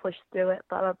able to push through it,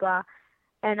 blah, blah, blah.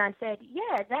 And I said,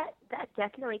 yeah, that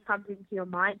definitely comes into your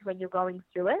mind when you're going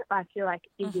through it. Like, you're like,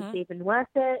 is this even worth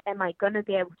it? Am I going to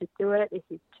be able to do it? This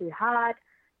is too hard.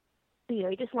 You know,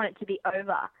 you just want it to be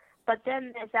over. But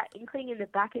then there's that inkling in the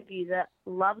back of you that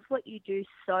loves what you do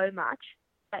so much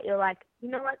that you're like, you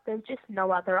know what, there's just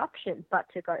no other option but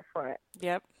to go for it.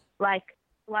 Yep. Like,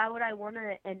 why would I want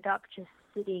to end up just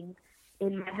sitting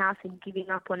in my house and giving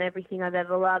up on everything I've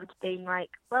ever loved, being like,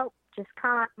 well, just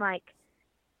can't, like,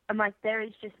 I'm like, there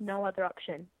is just no other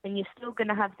option. And you're still going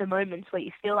to have the moments where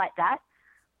you feel like that,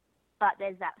 but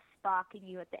there's that spark in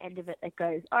you at the end of it that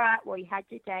goes, all right, well, you had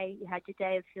your day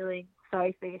of feeling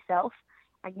sorry for yourself,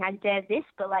 and you had a day of this,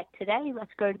 but, like, today,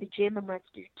 let's go to the gym and let's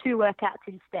do 2 workouts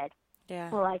instead. Yeah.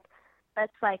 Or, like,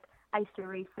 that's, like, I used to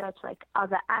research, like,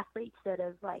 other athletes that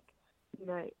have, like, you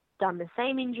know, done the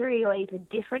same injury or even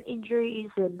different injuries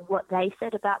and what they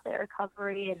said about their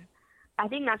recovery. And I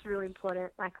think that's really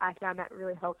important. Like, I found that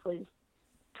really helpful, is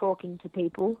talking to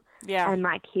people and,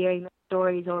 like, hearing the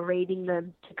stories or reading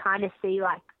them to kind of see,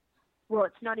 like, well,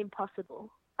 it's not impossible.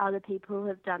 Other people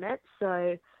have done it,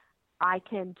 so I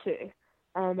can too.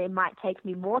 And it might take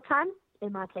me more time,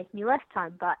 it might take me less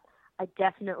time, but I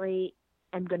definitely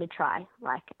am going to try,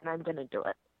 like, and I'm going to do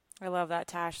it. I love that,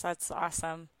 Tash. That's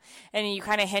awesome. And you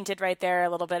kind of hinted right there a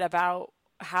little bit about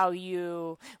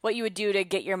what you would do to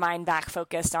get your mind back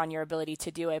focused on your ability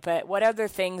to do it. But what other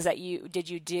things did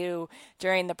you do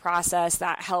during the process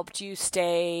that helped you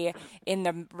stay in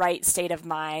the right state of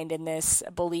mind, in this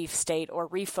belief state, or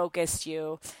refocused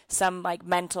you? Some, like,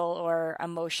 mental or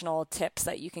emotional tips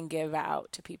that you can give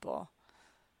out to people?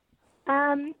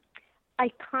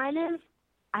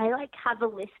 I have a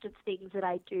list of things that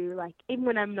I do, like, even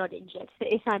when I'm not injured. So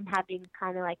if I'm having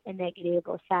kind of like a negative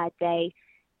or sad day,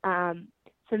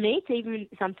 for me, it's even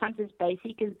sometimes as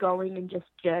basic as going and just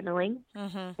journaling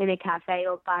in a cafe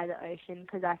or by the ocean,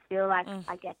 because I feel like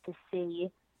I get to see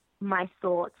my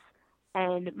thoughts,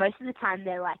 and most of the time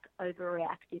they're like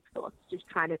overreactive thoughts, just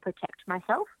trying to protect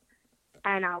myself.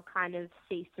 And I'll kind of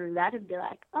see through that and be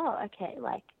like, oh, okay,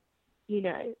 like, you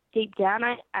know, deep down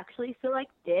I actually feel like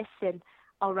this, and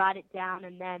I'll write it down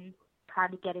and then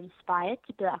kind of get inspired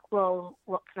to be like, well,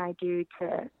 what can I do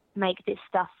to make this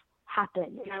stuff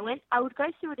happen? And I would go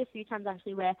through it a few times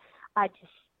actually where I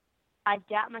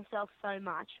doubt myself so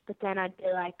much, but then I'd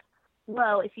be like,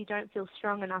 well, if you don't feel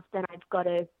strong enough, then I've got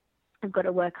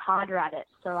to work harder at it.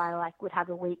 So I would have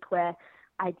a week where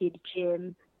I did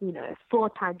gym, 4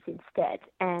 times instead,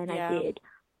 and I did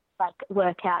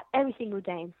work out every single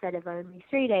day instead of only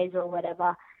 3 days or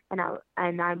whatever. And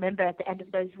I remember at the end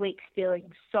of those weeks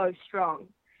feeling so strong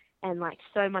and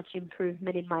so much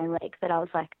improvement in my leg that I was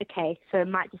like, okay, so it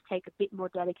might just take a bit more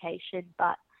dedication,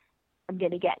 but I'm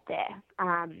going to get there.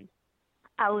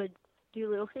 I would do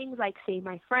little things like see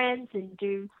my friends and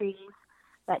do things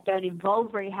that don't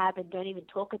involve rehab and don't even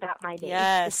talk about my knees.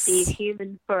 Yes. Just be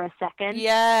human for a second.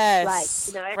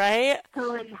 Yes. Right?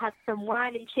 Go and have some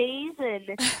wine and cheese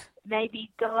and maybe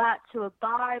go out to a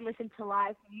bar and listen to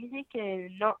live music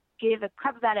and not give a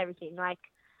crap about everything.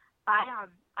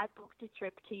 I booked a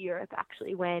trip to Europe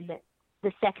actually when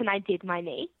the second I did my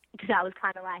knee, because I was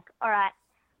kind of like, all right,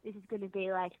 this is going to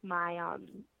be like my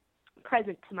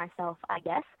present to myself, I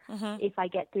guess, if I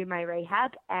get through my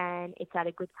rehab, and it's at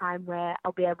a good time where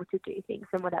I'll be able to do things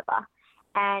and whatever.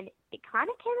 And it kind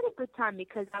of came at a good time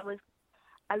because I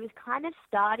was kind of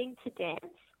starting to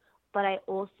dance, but I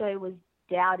also was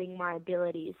doubting my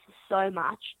abilities so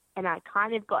much, and I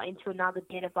kind of got into another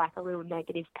bit of a little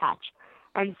negative patch.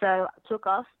 And so I took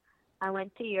off. I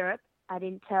went to Europe. I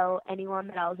didn't tell anyone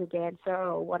that I was a dancer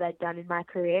or what I'd done in my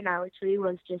career, and I literally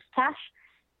was just Tash,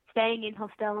 staying in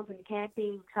hostels and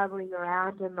camping, traveling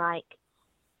around, and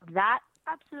that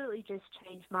absolutely just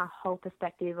changed my whole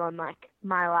perspective on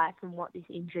my life and what this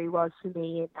injury was for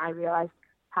me. And I realized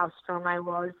how strong I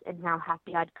was and how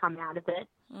happy I'd come out of it,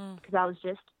 because I was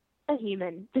just a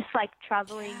human, just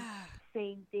traveling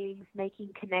seeing things, making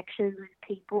connections with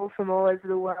people from all over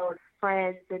the world,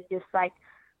 friends, and just like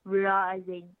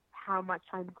realizing how much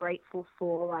I'm grateful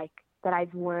for, like, that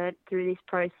I've learned through this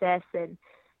process. And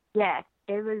yeah,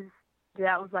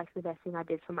 that was like the best thing I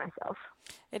did for myself.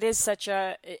 It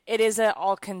is a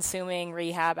all-consuming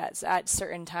rehab at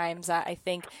certain times. That I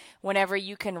think whenever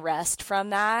you can rest from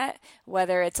that,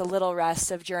 whether it's a little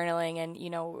rest of journaling and, you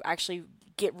know, actually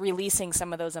releasing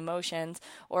some of those emotions,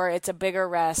 or it's a bigger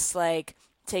rest like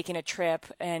taking a trip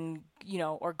and, you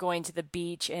know, or going to the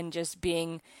beach and just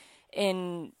being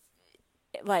in,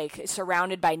 like,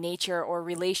 surrounded by nature or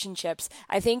relationships.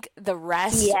 I think the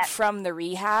rest from the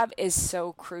rehab is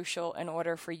so crucial in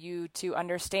order for you to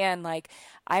understand, like,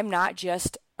 I'm not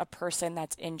just a person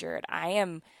that's injured. I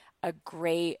am a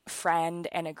great friend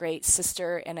and a great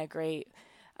sister and a great,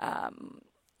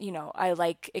 you know, I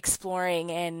like exploring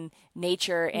in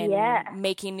nature and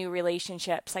making new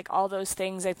relationships, like all those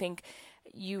things. I think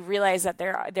you realize that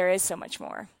there is so much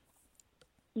more.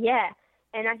 Yeah.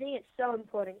 And I think it's so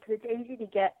important because it's easy to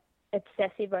get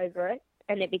obsessive over it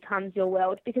and it becomes your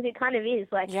world, because it kind of is.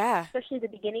 Like, especially the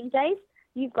beginning days,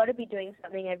 you've got to be doing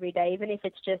something every day, even if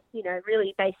it's just, you know,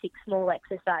 really basic small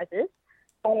exercises.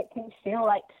 But it can feel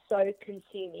like so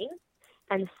consuming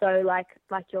and so like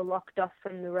you're locked off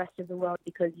from the rest of the world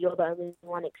because you're the only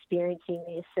one experiencing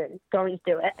this and going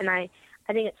through it. And I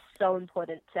think it's so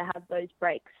important to have those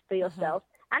breaks for yourself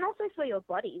and also for your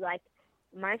body. Like,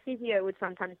 my physio would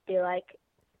sometimes be like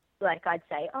I'd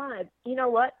say, oh, you know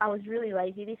what? I was really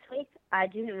lazy this week. I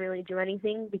didn't really do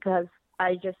anything because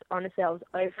I was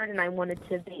over it and I wanted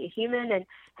to be a human and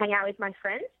hang out with my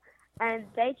friends. And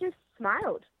they just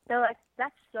smiled. They're like,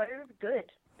 that's so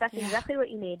good. That's exactly what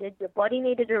you needed. Your body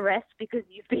needed a rest because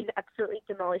you've been absolutely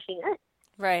demolishing it.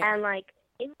 Right. And like,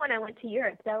 even when I went to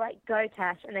Europe, they're like, go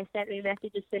Tash. And they sent me a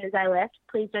message as soon as I left.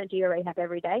 Please don't do your rehab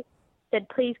every day. Said,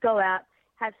 please go out,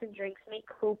 have some drinks, meet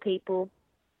cool people.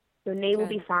 Your knee will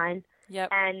be fine. Yep.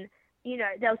 And, you know,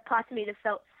 there was parts of me that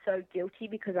felt so guilty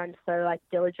because I'm so, like,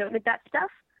 diligent with that stuff.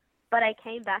 But I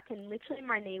came back and literally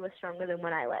my knee was stronger than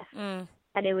when I left.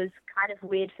 And it was kind of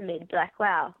weird for me to be like,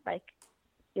 wow, like,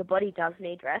 your body does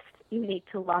need rest. You need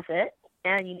to love it.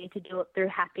 And you need to do it through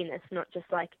happiness, not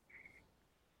just, like,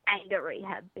 anger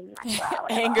rehab, being like, wow.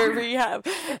 Anger rehab.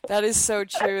 That is so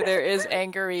true. There is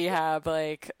anger rehab.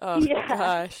 Like, oh,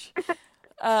 gosh.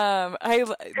 I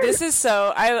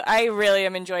really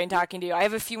am enjoying talking to you. I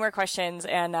have a few more questions,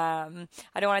 and I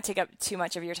don't want to take up too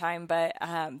much of your time, but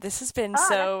this has been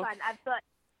so. That's fine. I've got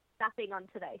nothing on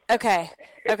today. So.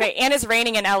 Okay, and it's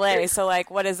raining in LA, so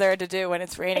like, what is there to do when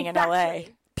it's raining in LA?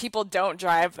 People don't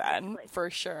drive then, for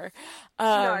sure.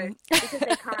 No, because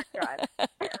they can't drive.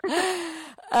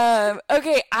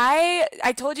 Okay,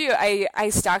 I told you I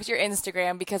stalked your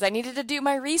Instagram because I needed to do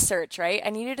my research, right?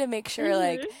 I needed to make sure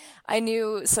like I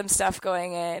knew some stuff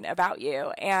going in about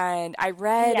you, and I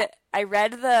read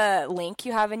the link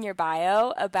you have in your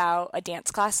bio about a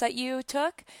dance class that you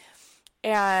took,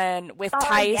 and with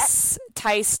Tice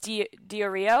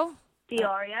Diorio.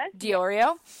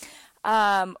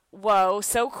 Whoa,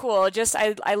 so cool. Just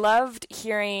I loved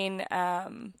hearing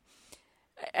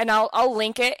and I'll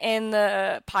link it in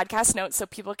the podcast notes so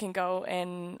people can go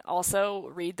and also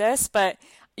read this, but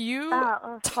you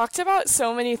talked about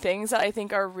so many things that I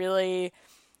think are really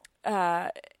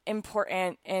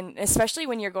important, and especially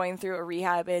when you're going through a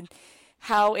rehab, and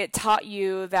how it taught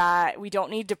you that we don't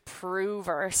need to prove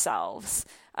ourselves.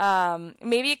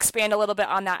 Maybe expand a little bit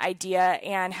on that idea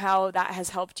and how that has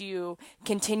helped you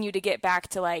continue to get back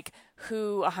to like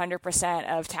who 100%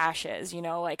 of Tash is, you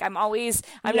know, like I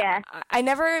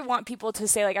never want people to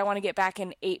say like, I want to get back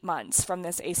in 8 months from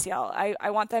this ACL.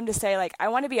 I want them to say like, I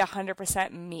want to be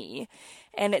 100% me.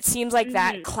 And it seems like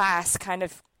that class kind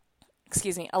of,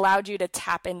 allowed you to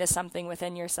tap into something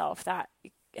within yourself that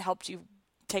helped you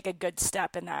take a good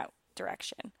step in that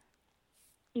direction.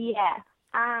 Yeah.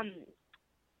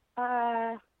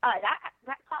 That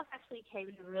class actually came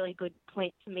at a really good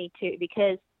point for me too,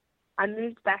 because I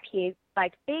moved back here,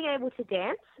 like, being able to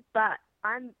dance, but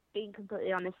I'm being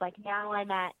completely honest, like, now I'm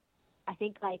at, I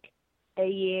think, like, a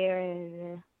year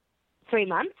and 3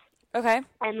 months. Okay.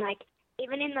 And, like,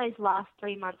 even in those last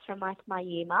 3 months from, like, my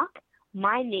year mark,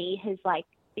 my knee has, like,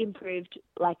 improved,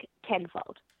 like,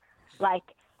 tenfold. Like,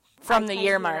 from the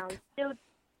year mark. From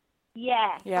the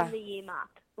year mark.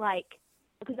 Like,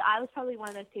 because I was probably one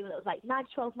of those people that was like, 9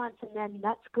 to 12 months and then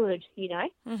that's good, you know?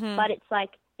 Mm-hmm. But it's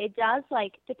like, it does,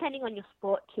 like, depending on your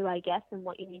sport too, I guess, and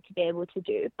what you need to be able to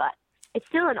do. But it's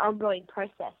still an ongoing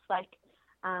process. Like,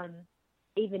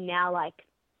 even now, like,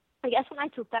 I guess when I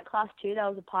took that class too, there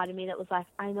was a part of me that was like,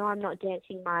 I know I'm not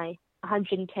dancing my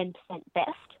 110%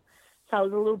 best. So I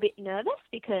was a little bit nervous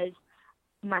because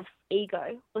my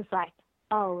ego was like,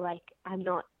 oh, like I'm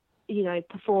not,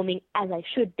 performing as I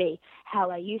should be, how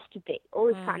I used to be, all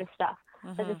this kind of stuff.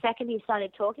 But the second he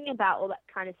started talking about all that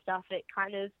kind of stuff, it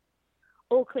kind of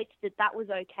all clicked that was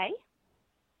okay.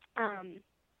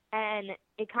 And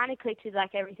it kind of clicked with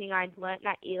like everything I'd learnt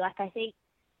that year. Like I think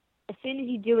as soon as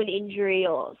you do an injury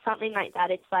or something like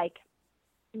that, it's like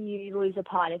you lose a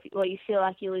part of, or you feel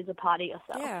like you lose a part of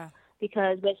yourself. Yeah.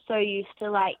 Because we're so used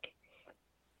to like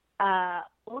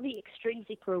all the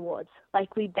extrinsic rewards.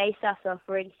 Like we base ourselves,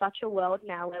 we're in such a world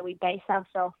now where we base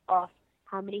ourselves off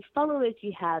how many followers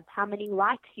you have, how many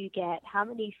likes you get, how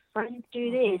many friends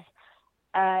do this,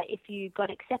 if you got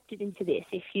accepted into this,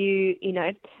 if you,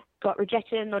 got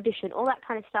rejected in an audition, all that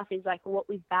kind of stuff is like what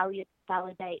we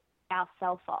validate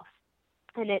ourselves off.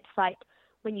 And it's like,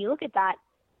 when you look at that,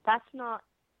 that's not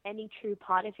any true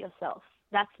part of yourself.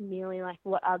 That's merely like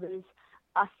what others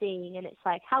are seeing. And it's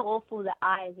like how awful that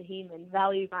I as a human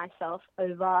value myself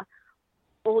over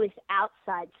all this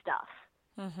outside stuff.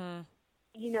 Mm-hmm.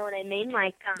 You know what I mean?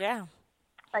 Like, yeah.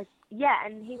 Like, yeah,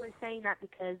 and he was saying that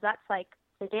because that's like,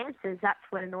 the dancers, that's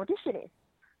what an audition is.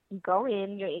 You go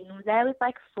in, you're in there with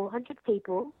like 400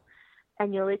 people,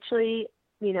 and you're literally,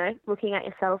 looking at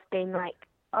yourself being like,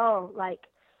 oh, like,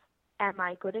 am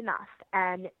I good enough?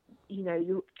 And,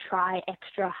 you try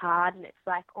extra hard, and it's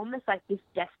like almost like this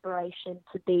desperation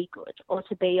to be good or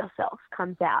to be yourself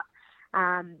comes out.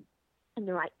 And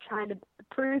you're like trying to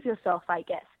prove yourself, I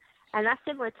guess. And that's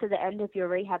similar to the end of your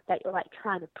rehab, that you're like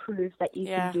trying to prove that you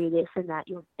can do this and that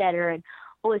you're better and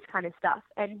all this kind of stuff.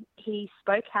 And he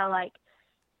spoke how like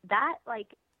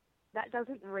that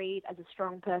doesn't read as a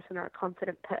strong person or a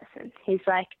confident person. He's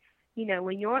like,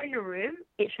 when you're in a room,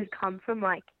 it should come from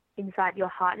like inside your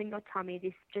heart and your tummy,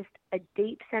 this just a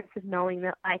deep sense of knowing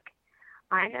that like,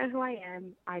 I know who I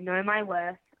am, I know my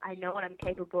worth, I know what I'm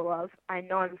capable of, I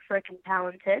know I'm freaking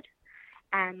talented.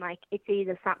 And, like, it's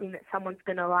either something that someone's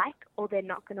going to like or they're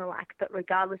not going to like. But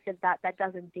regardless of that, that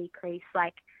doesn't decrease,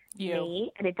 like,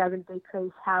 me. And it doesn't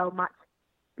decrease how much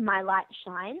my light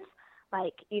shines.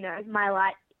 Like, my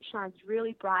light shines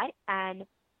really bright and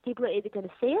people are either going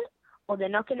to see it or they're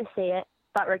not going to see it.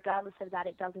 But regardless of that,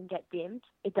 it doesn't get dimmed.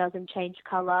 It doesn't change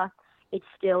color. It's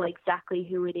still exactly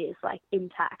who it is, like,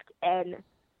 intact. And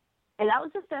that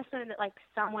was the first time that, like,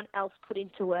 someone else put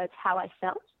into words how I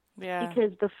felt. Yeah.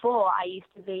 Because before I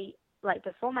used to be, like,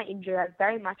 before my injury, I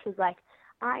very much was like,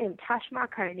 I am Tash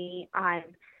Marconi, I'm,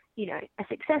 a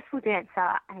successful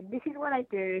dancer, and this is what I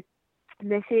do, and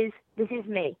this is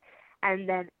me. And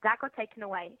then that got taken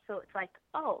away. So it's like,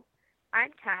 oh, I'm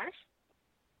Tash,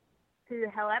 who the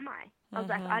hell am I? I was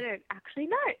like, I don't actually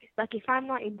know. Like, if I'm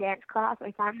not in dance class, or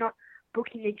if I'm not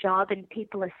booking a job and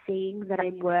people are seeing that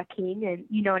I'm working and,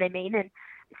 you know what I mean, and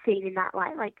seen in that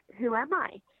light, like, who am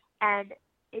I? And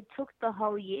it took the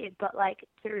whole year, but like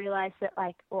to realize that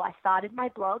I started my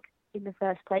blog in the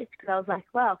first place because I was like,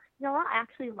 well, you know what? I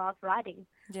actually love writing.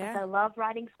 Yeah. Like, I love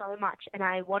writing so much, and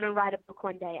I want to write a book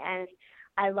one day, and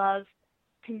I love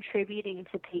contributing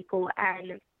to people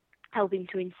and helping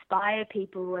to inspire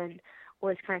people and all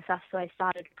this kind of stuff. So I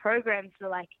started programs for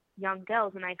like young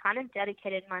girls, and I kind of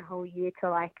dedicated my whole year to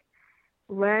like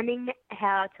learning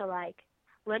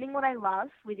what I love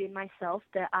within myself,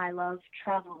 that I love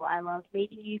travel, I love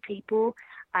meeting new people,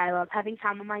 I love having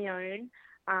time on my own,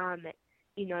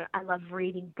 I love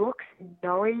reading books and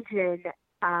knowledge,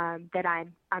 and that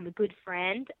I'm a good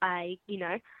friend, I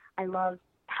love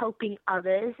helping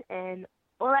others and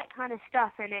all that kind of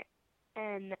stuff.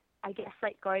 And I guess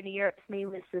like going to Europe for me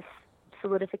was this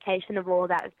solidification of all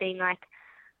that, of being like,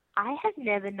 I have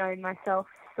never known myself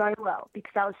so well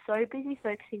because I was so busy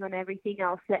focusing on everything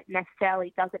else that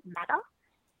necessarily doesn't matter.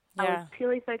 Yeah. I was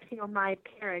purely focusing on my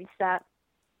appearance that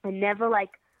I never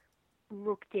like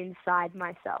looked inside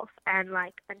myself. And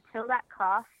like until that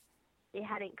class, it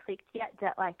hadn't clicked yet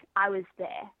that like I was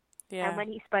there. Yeah. And when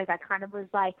he spoke, I kind of was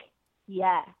like,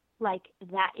 yeah, like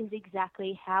that is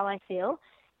exactly how I feel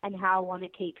and how I want to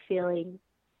keep feeling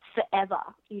forever.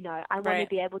 I want to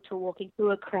be able to walk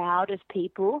into a crowd of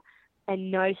people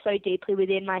and know so deeply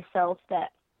within myself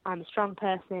that I'm a strong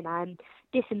person, I'm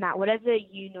this and that, whatever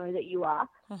you know that you are,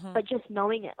 but just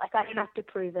knowing it. Like, I don't have to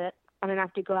prove it. I don't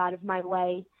have to go out of my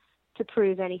way to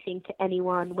prove anything to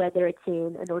anyone, whether it's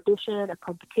in an audition, a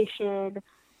competition,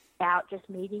 out just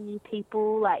meeting new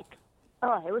people. Like,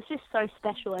 oh, it was just so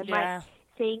special. And, like,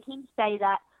 seeing him say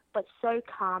that, but so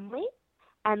calmly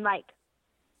and, like,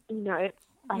 like,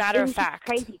 matter of fact.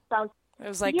 Crazy. So it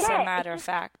was like so matter of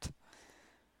fact.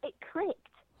 It clicked.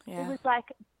 Yeah. It was like,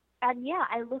 and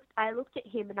I looked at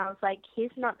him and I was like, he's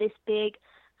not this big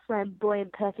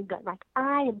flamboyant person going like,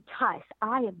 I am Tice,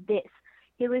 I am this.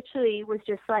 He literally was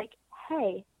just like,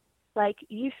 hey, like,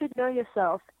 you should know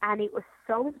yourself. And it was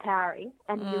so empowering.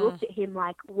 And you looked at him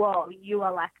like, whoa, you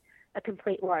are like a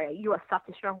complete warrior. You are such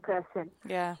a strong person.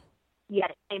 Yeah.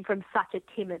 Yet it came from such a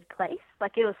timid place.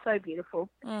 Like, it was so beautiful.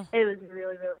 It was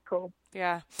really, really cool.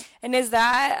 Yeah. And is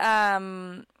that,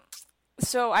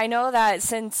 so I know that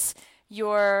since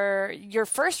your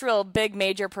first real big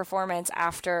major performance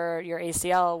after your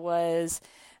ACL was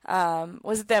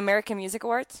it the American Music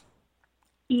Awards?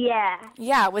 Yeah.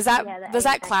 Yeah. Was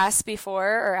that class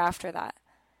before or after that?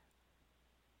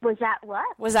 Was that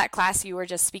what? Was that class you were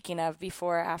just speaking of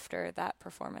before or after that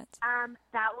performance?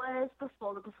 That was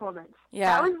before the performance.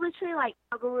 Yeah. That was literally like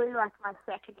probably like my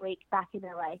second week back in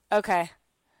LA. Okay.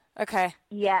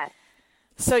 Yeah.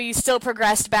 So you still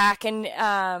progressed back, and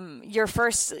your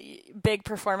first big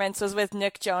performance was with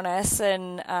Nick Jonas,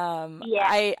 and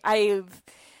I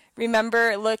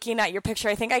remember looking at your picture.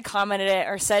 I think I commented it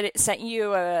or sent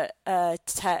you a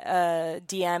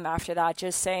DM after that,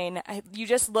 just saying you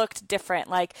just looked different.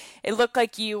 Like, it looked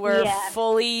like you were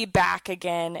fully back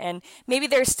again, and maybe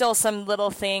there's still some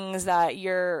little things that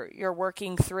you're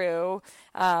working through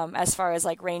as far as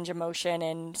like range of motion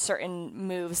and certain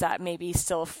moves that maybe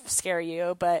still scare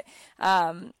you. But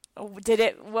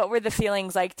what were the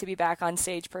feelings like to be back on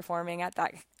stage performing at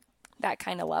that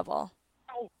kind of level?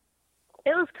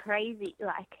 It was crazy.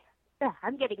 Like,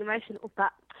 I'm getting emotional,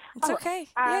 but it's okay.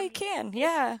 Yeah, you can.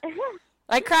 Yeah.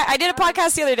 I cried. I did a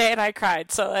podcast the other day and I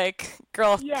cried. So, like,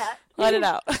 girl, let it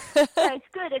out. So it's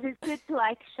good. It is good to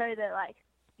like show that like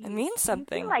it means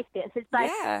something. You feel like this. It's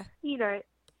like you know,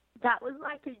 that was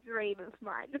like a dream of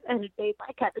mine, and it'd be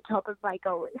like at the top of my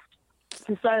goal list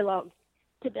for so long.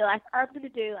 To be like, I'm gonna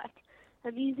do like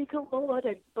a music award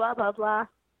and blah blah blah.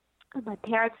 And my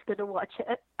parents are going to watch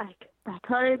it, like, back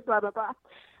home, blah, blah, blah.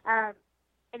 And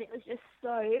it was just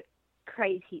so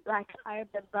crazy. Like, I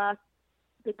remember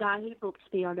the guy who booked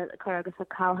me on it, the choreographer,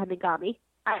 Carl Hanagami.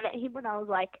 I met him when I was,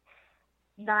 like,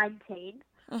 19.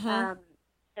 And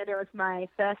it was my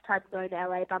first time going to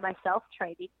LA by myself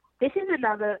training. This is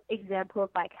another example of,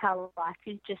 like, how life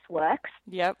just works.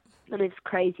 Yep. And it's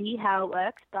crazy how it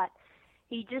works. But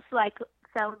he just, like,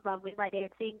 fell in love with my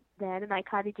dancing then, and I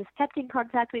kind of just kept in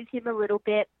contact with him a little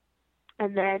bit,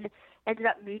 and then ended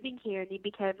up moving here, and he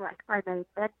became like my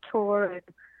mentor,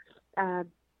 and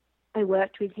I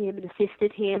worked with him and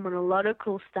assisted him on a lot of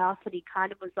cool stuff, and he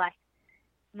kind of was like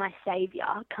my savior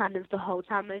kind of the whole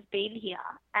time I've been here.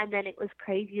 And then it was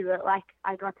crazy that like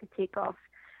I got to tick off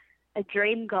a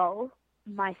dream goal,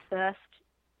 my first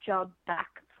job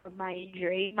back from my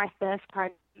injury, my first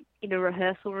time in a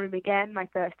rehearsal room again, my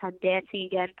first time dancing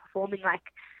again, performing. Like,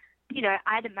 you know,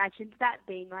 I'd imagined that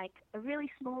being like a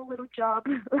really small little job,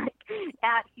 like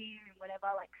out here and whatever,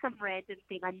 like some random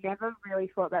thing. I never really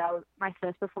thought that my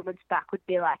first performance back would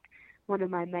be like one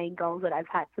of my main goals that I've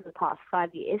had for the past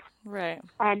 5 years. Right.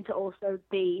 And to also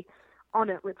be on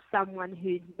it with someone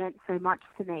who's meant so much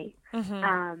to me.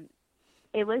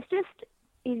 It was just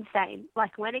insane.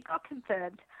 Like, when it got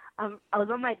confirmed, I was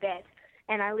on my bed,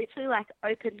 and I literally, like,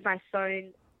 opened my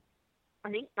phone, I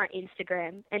think my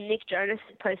Instagram, and Nick Jonas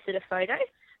had posted a photo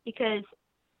because,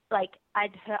 like,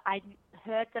 I'd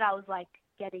heard that I was, like,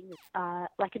 getting,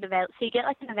 like, so you get,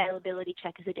 like, an availability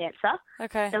check as a dancer.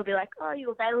 Okay. They'll be like, oh,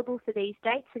 you're available for these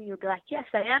dates? And you'll be like, yes,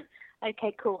 I am.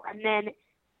 Okay, cool. And then,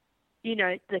 you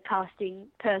know, the casting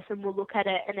person will look at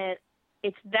it, and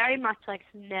it's very much like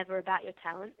it's never about your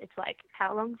talent. It's like,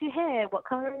 how long's your hair? What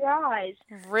color are your eyes?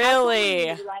 Really?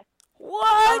 Like,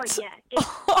 what? Oh,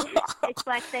 yeah. It's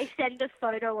like they send a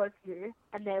photo of you,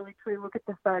 and they literally look at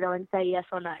the photo and say yes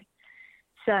or no.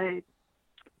 So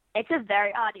it's a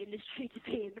very hard industry to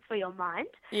be in for your mind.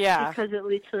 Yeah. Because it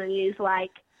literally is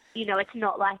like, you know, it's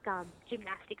not like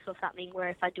gymnastics or something where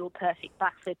if I do a perfect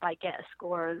backflip, I get a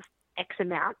score of X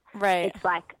amount. Right. It's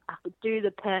like I could do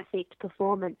the perfect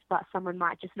performance, but someone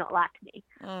might just not like me,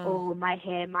 or my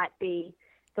hair might be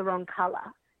the wrong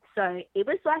color. So it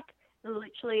was like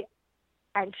literally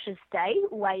anxious day,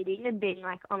 waiting and being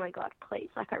like, oh my God, please,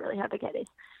 like I really hope I get this.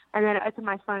 And then I opened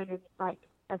my phone and like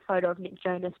a photo of Nick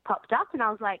Jonas popped up, and I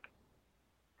was like,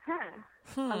 I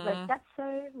was like, that's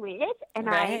so weird. And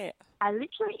right. I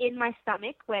literally in my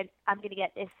stomach went, I'm going to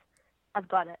get this. I've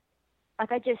got it.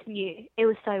 Like, I just knew. It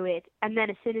was so weird. And then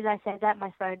as soon as I said that,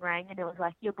 my phone rang, and it was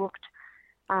like, you're booked.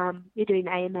 You're doing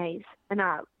AMAs. And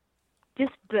I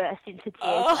just burst into tears.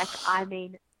 Oh. Like, I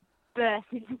mean, burst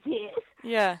into tears.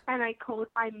 Yeah. And I called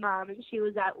my mum, and she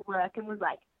was at work and was,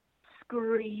 like,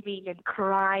 screaming and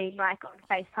crying, like, on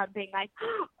FaceTime, being like,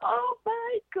 oh,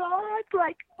 my God,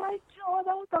 like, my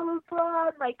daughter, blah, blah,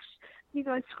 blah. Like,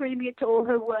 screaming it to all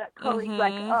her work colleagues. Mm-hmm.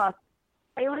 Like,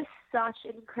 oh, it was such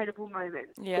an incredible moment.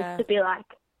 Yeah. Just to be like,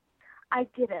 I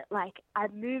did it. Like, I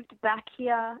moved back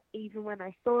here even when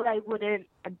I thought I wouldn't.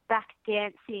 I'm back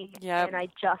dancing. Yep. And I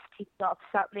just ticked off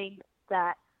something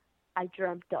that I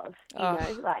dreamt of.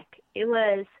 Oh. Like, it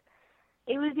was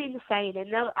insane.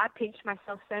 And I pinched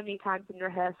myself so many times in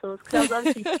rehearsals because I was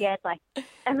obviously scared, like,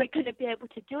 am I going to be able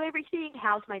to do everything?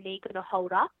 How's my knee going to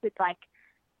hold up with, like,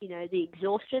 the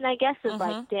exhaustion, I guess, of,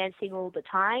 like, dancing all the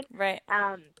time. Right.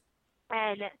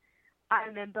 And I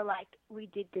remember, like, we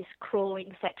did this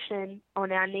crawling section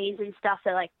on our knees and stuff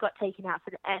that, like, got taken out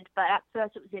for the end. But at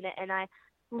first it was in it, and I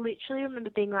literally remember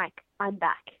being like, I'm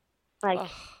back. Like,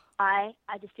 I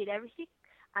just did everything.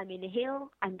 I'm in a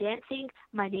heel. I'm dancing.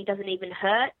 My knee doesn't even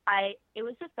hurt. It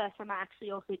was the first time I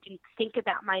actually also didn't think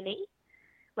about my knee.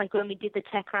 Like, when we did the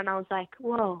tech run, I was like,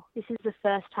 whoa, this is the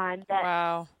first time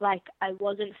that, like, I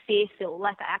wasn't fearful.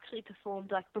 Like, I actually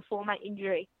performed, like, before my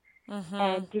injury.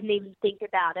 And didn't even think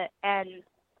about it. And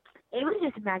it was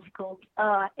just magical.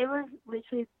 It was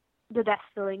literally the best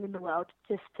feeling in the world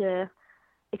just to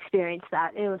experience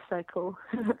that. It was so cool.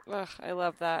 Ugh, I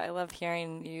love that. I love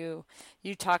hearing you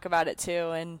talk about it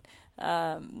too. And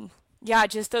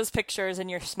just those pictures and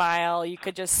your smile, you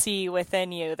could just see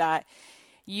within you that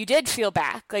you did feel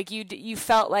back. Like you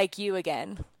felt like you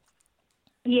again.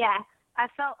 Yeah. I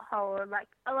felt whole. Like,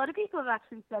 a lot of people have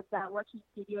actually said that watching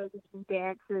videos of me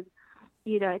dance, and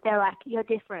they're like, you're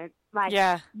different. Like,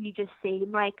 you just seem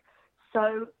like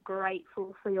so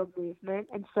grateful for your movement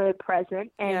and so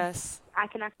present. And I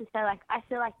can actually say, like, I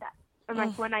feel like that. And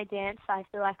like, when I dance, I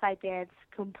feel like I dance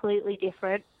completely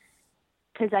different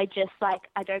because I just, like,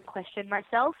 I don't question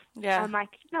myself. I'm like,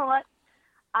 you know what?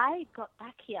 I got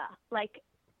back here. Like,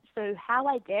 so how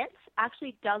I dance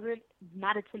actually doesn't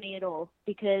matter to me at all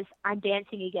because I'm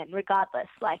dancing again regardless.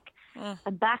 Like,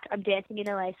 I'm back, I'm dancing in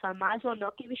LA, so I might as well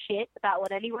not give a shit about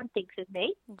what anyone thinks of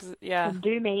me. And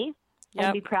do me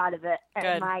and be proud of it. Good.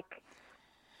 And, like,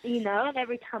 and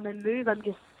every time I move, I'm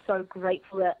just so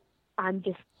grateful that I'm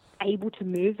just able to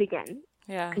move again.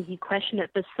 Yeah. Because you question it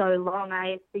for so long.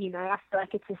 I feel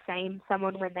like it's the same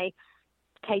someone when they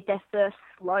take their first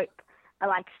slope,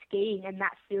 like skiing, and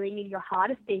that feeling in your heart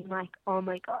of being like, oh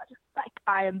my God, like,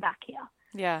 I am back here.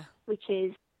 Yeah. Which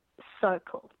is so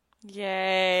cool.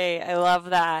 Yay. I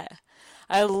love that.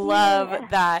 I love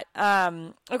that.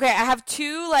 Okay, I have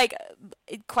two, like,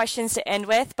 questions to end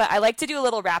with, but I like to do a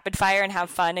little rapid fire and have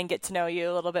fun and get to know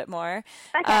you a little bit more.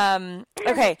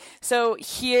 Okay, so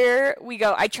here we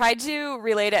go. I tried to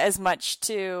relate it as much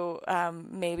to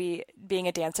maybe being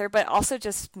a dancer, but also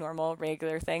just normal,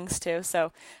 regular things too.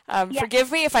 So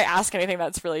forgive me if I ask anything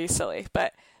that's really silly,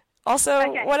 but also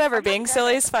whatever, being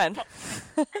silly is fun.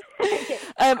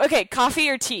 Okay, coffee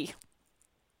or tea?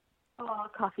 Oh,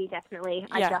 coffee, definitely.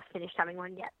 I just finished having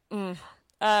one yet.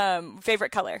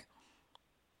 Favorite color?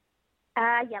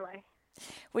 Yellow.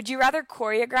 Would you rather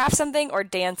choreograph something or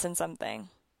dance in something?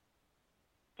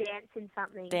 Dance in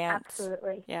something. Dance.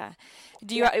 Absolutely. Yeah.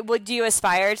 Do you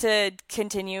aspire to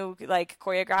continue, like,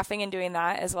 choreographing and doing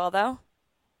that as well, though?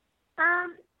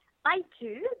 I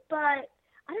do, but I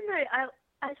don't know.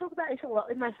 I talk about this a lot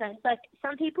with my friends. Like,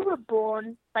 some people are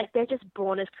born, like, they're just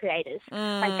born as creators.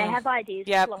 Like, they have ideas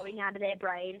flowing out of their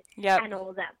brain and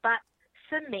all that. But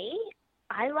for me,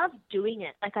 I love doing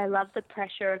it. Like, I love the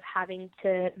pressure of having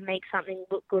to make something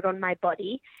look good on my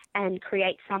body and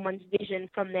create someone's vision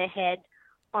from their head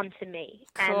onto me.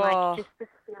 Cool. And, like, just the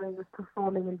feeling of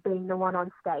performing and being the one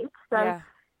on stage. So,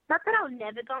 not that I'll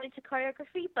never go into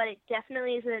choreography, but it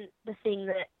definitely isn't the thing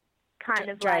that kind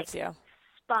of, drives like, you.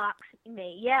 Sparks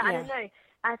me. Yeah, I don't know.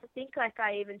 I think, like,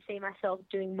 I even see myself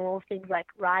doing more things like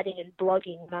writing and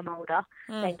blogging when I'm older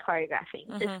than choreographing,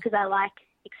 just because I like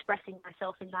expressing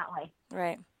myself in that way.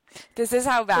 Right. This is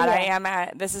how bad I am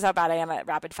at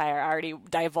rapid fire. I already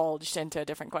divulged into a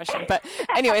different question, but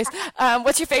anyways,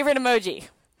 what's your favorite emoji?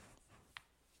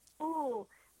 Oh,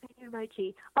 favorite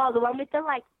emoji. Oh, the one with the,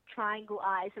 like, triangle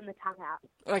eyes and the tongue out.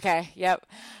 Okay. Yep.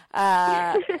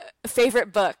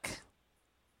 Favorite book?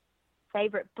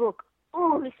 Favorite book?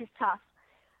 Oh, this is tough.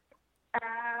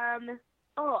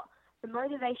 The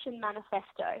Motivation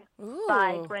Manifesto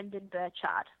by Brendan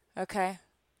Burchard. Okay.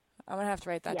 I'm going to have to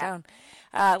write that down.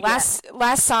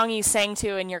 Last song you sang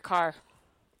to in your car?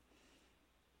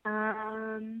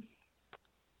 Last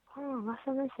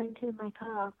song I sang to in my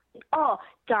car? Oh,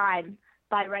 Dime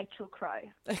by Rachel Crow.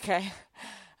 Okay.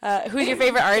 Who's your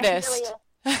favorite artist?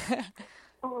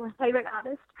 My favorite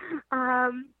artist?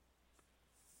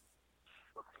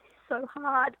 So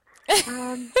hard. I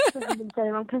haven't said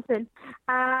the wrong person.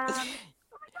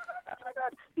 Oh my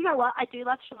god! You know what? I do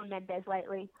love Shawn Mendes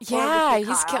lately. Yeah,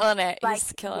 he's killing it. Like,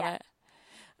 He's killing yeah. it.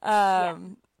 Yeah.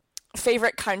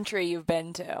 Favorite country you've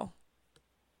been to?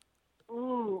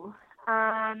 Ooh.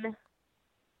 I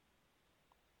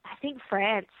think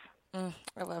France. I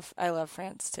love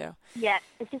France too. Yeah,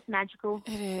 it's just magical.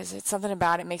 It is. It's something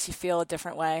about it makes you feel a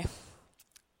different way.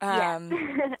 Yeah.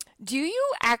 Do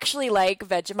you actually like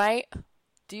Vegemite?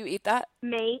 Do you eat that?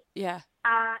 Me? Yeah.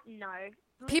 No.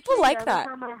 People Literally, like the that.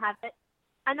 only time I have it,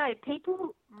 I know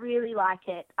people really like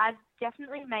it. I've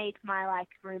definitely made my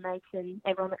roommates and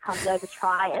everyone that comes over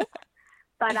try it.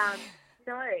 But no,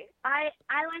 I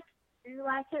do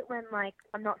like it when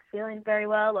I'm not feeling very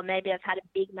well, or maybe I've had a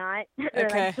big night.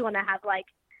 And I just want to have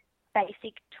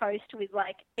basic toast with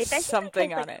it basically something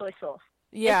tastes on like it. soy sauce.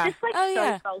 Yeah. It's just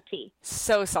so salty.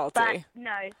 So salty. But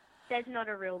no, there's not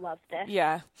a real love there.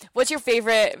 Yeah. What's your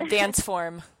favorite dance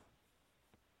form?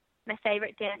 My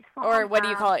favorite dance form. Or what do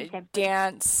you call it? Contemporary.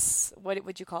 Dance. What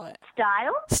would you call it?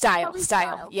 Style. Probably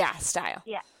Style. Yeah, style.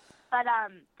 Yeah, but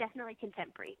definitely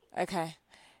contemporary. Okay.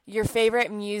 Your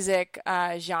favorite music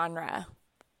genre?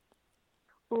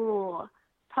 Ooh,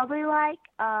 probably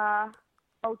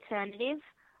alternative.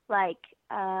 I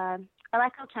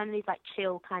like alternatives,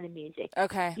 chill kind of music.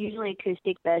 Okay. Usually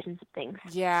acoustic versions of things.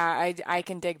 Yeah, I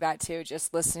can dig that too.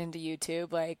 Just listening to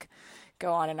YouTube,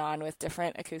 go on and on with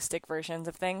different acoustic versions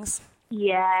of things.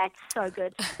 Yeah, it's so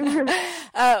good.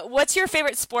 What's your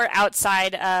favorite sport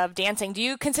outside of dancing? Do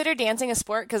you consider dancing a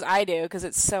sport? Because I do, because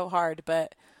it's so hard,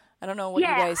 but I don't know what you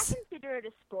guys... I consider it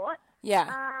a sport. Yeah.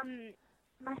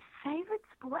 My favorite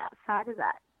sport outside of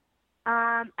that?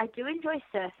 I do enjoy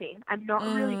surfing. I'm not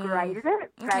really great at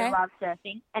it, but Okay. I love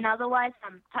surfing. And otherwise,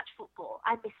 touch football.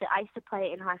 I miss it. I used to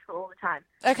play it in high school all the time.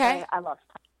 Okay. So I love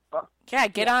touch football. Yeah,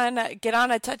 get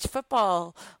on a touch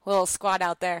football little squad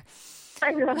out there.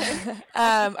 I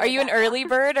know. Are you an early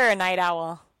bird or a night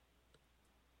owl?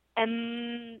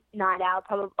 Night owl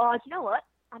probably. Oh, do you know what?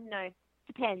 I don't know.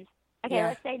 Depends. Okay, Yeah.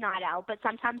 let's say night owl, but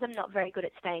sometimes I'm not very good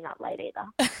at staying up late either.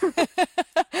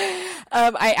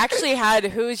 I actually had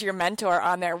Who's Your Mentor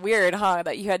on there. Weird, huh?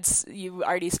 That you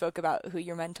already spoke about who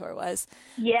your mentor was.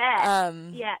 Yeah.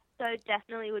 Yeah, so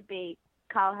definitely would be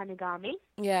Carl Hanagami.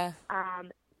 Yeah.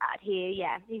 Out here,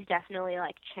 yeah. He's definitely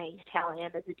changed how I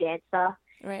am as a dancer.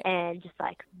 Right. And just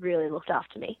really looked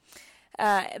after me.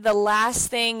 The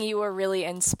last thing you were really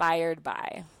inspired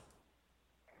by?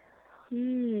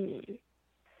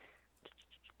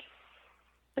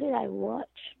 What did I watch?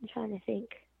 I'm trying to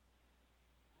think.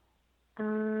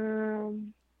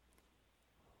 I'm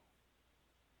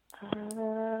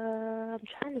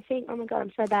trying to think. Oh my god,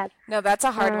 I'm so bad. No, that's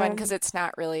a hard one because it's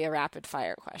not really a rapid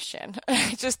fire question.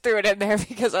 I just threw it in there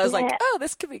because I was like, oh,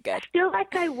 this could be good. I feel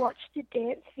like I watched a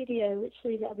dance video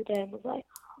literally the other day and was like,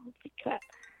 holy crap.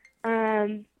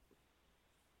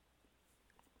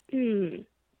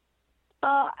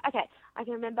 Oh, okay. I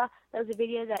can remember there was a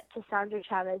video that Cassandra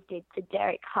Chavez did to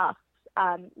Derek Huff's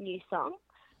new song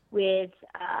with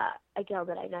a girl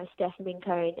that I know, Stephanie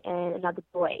Cohn, and another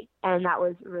boy, and that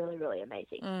was really, really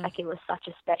amazing. It was such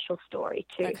a special story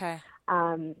too. Okay.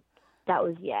 That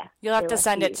was You'll have to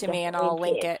send it to huge, me, and I'll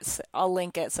link definitely it. I'll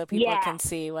link it so people Yeah. can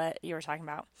see what you were talking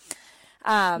about.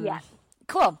 Yeah.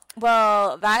 Cool.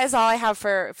 Well, that is all I have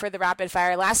for the rapid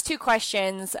fire. Last two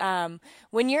questions.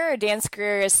 When your dance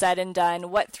career is said and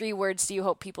done, what 3 words do you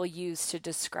hope people use to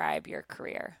describe your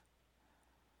career?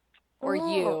 Or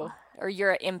you, or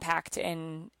your impact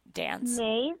in dance?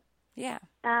 Me? Yeah.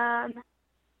 I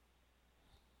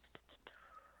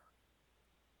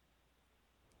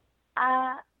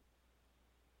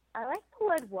like the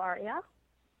word warrior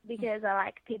because I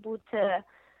like people to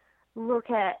look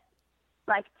at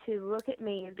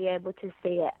me and be able to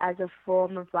see it as a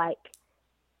form of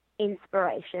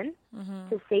inspiration.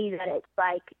 To see that it's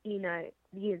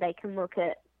they can look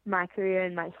at my career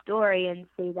and my story and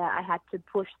see that I had to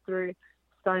push through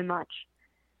so much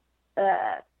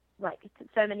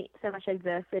so much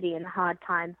adversity and hard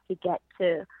times to get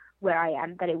to where I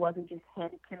am, that it wasn't just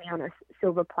handed to me on a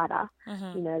silver platter,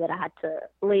 that I had to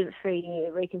leave it for a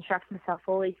year, reconstruct myself,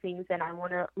 all these things, and I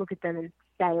want to look at them and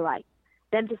say,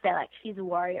 she's a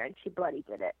warrior and she bloody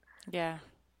did it. Yeah.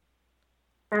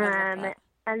 And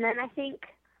then I think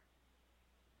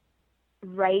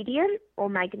radiant or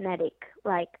magnetic.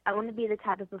 I want to be the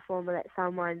type of performer that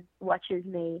someone watches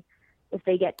me if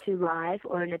they get to live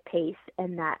or in a piece,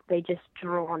 and that they're just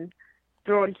drawn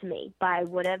to me by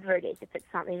whatever it is. If it's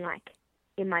something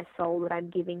in my soul that I'm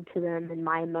giving to them and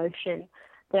my emotion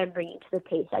that I'm bringing to the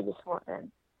piece, I just want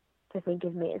them to think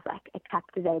of me as a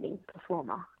captivating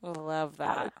performer. Love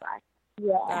that.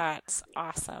 Yeah. That's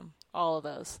awesome. All of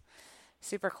those.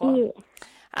 Super cool.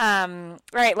 All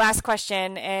right, last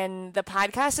question. And the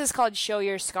podcast is called Show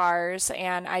Your Scars.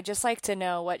 And I just like to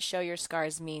know what Show Your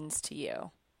Scars means to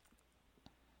you.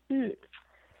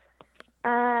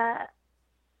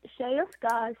 Show your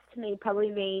scars to me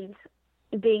probably means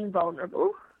being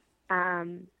vulnerable,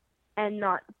 and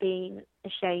not being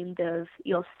ashamed of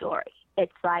your story.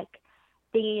 It's like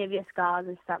thinking of your scars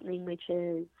as something which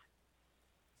is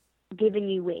giving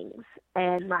you wings,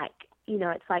 and like, you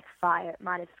know, it's like fire. It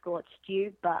might have scorched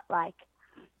you, but like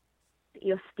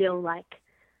you're still alive,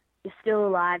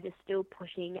 you're still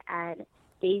pushing, and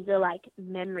these are like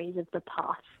memories of the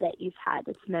past that you've had.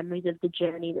 It's memories of the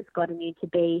journey that's gotten you to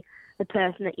be the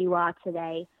person that you are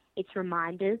today. It's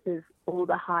reminders of all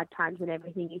the hard times and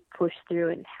everything you've pushed through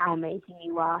and how amazing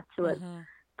you are to have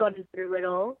gotten through it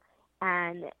all.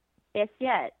 And it's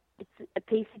a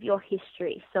piece of your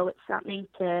history. So it's something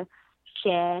to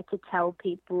share, to tell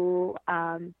people.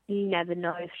 You never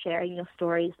know if sharing your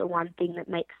story is the one thing that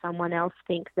makes someone else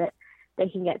think that they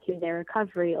can get through their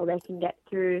recovery, or they can get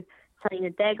through something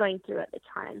that they're going through at the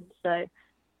time. So,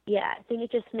 yeah, I think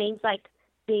it just means like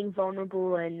being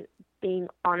vulnerable and being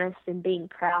honest and being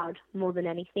proud more than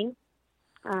anything,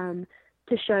 to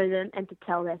show them and to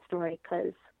tell their story,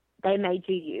 because they made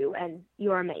you and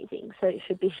you're amazing. So it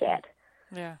should be shared.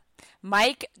 Yeah.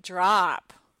 Mic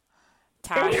drop.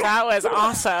 Tash, that was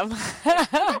awesome.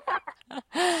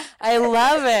 I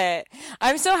love it.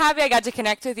 I'm so happy I got to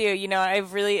connect with you. You know,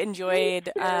 I've really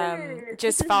enjoyed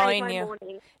just following you.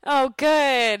 Morning. Oh,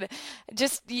 good.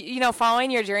 Just, you know,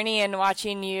 following your journey and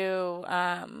watching you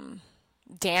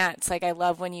dance. Like, I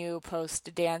love when you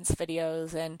post dance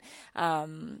videos,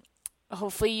 and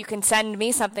hopefully you can send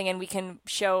me something and we can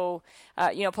show,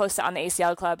 post it on the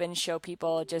ACL Club and show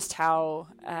people just how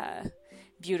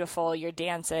beautiful your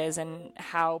dance is and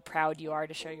how proud you are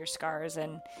to show your scars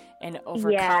and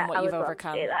overcome what you've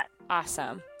overcome.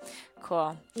 Awesome.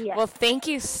 Cool. Yeah. Well, thank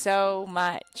you so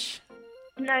much.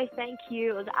 No, thank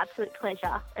you. It was an absolute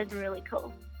pleasure. It was really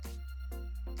cool.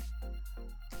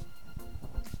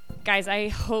 Guys, I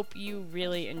hope you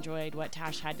really enjoyed what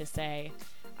Tash had to say.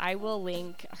 I will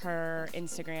link her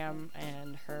Instagram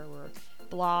and her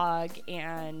blog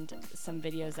and some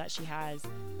videos that she has.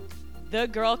 The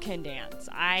girl can dance.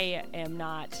 I am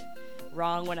not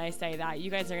wrong when I say that.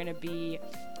 You guys are going to be,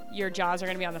 your jaws are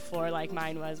going to be on the floor like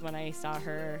mine was when I saw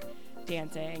her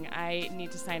dancing. I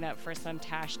need to sign up for some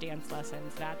Tash dance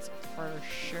lessons, that's for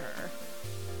sure.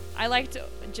 I liked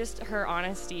just her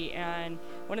honesty, and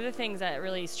one of the things that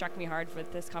really struck me hard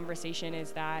with this conversation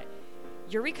is that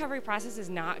your recovery process is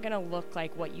not going to look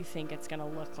like what you think it's going to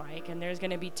look like, and there's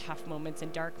going to be tough moments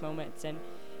and dark moments, and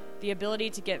the ability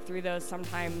to get through those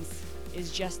sometimes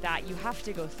is just that. You have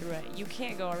to go through it. You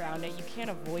can't go around it. You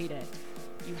can't avoid it.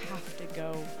 You have to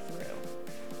go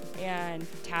through. And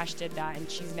Tash did that, and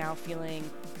she's now feeling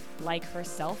like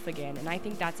herself again. And I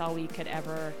think that's all we could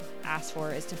ever ask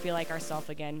for, is to feel like ourselves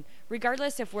again,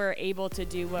 regardless if we're able to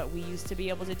do what we used to be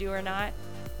able to do or not.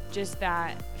 Just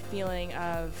that feeling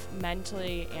of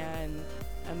mentally and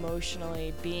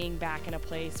emotionally being back in a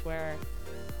place where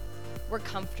we're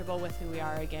comfortable with who we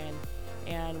are again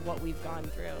and what we've gone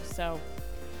through. So,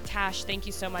 Tash, thank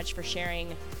you so much for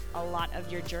sharing a lot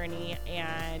of your journey,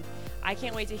 and I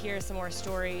can't wait to hear some more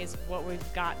stories. What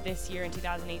we've got this year in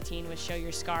 2018 with Show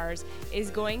Your Scars is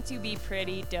going to be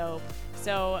pretty dope.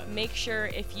 So make sure,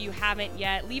 if you haven't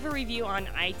yet, leave a review on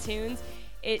iTunes.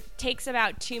 It takes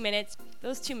about 2 minutes.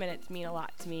 Those 2 minutes mean a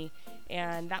lot to me,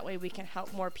 and that way we can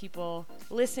help more people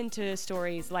listen to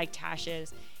stories like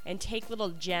Tash's and take little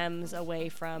gems away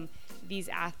from these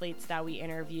athletes that we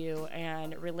interview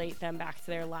and relate them back to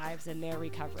their lives and their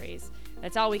recoveries.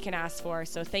 That's all we can ask for.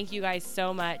 So thank you guys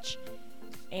so much,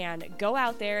 and go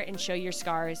out there and show your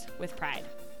scars with pride.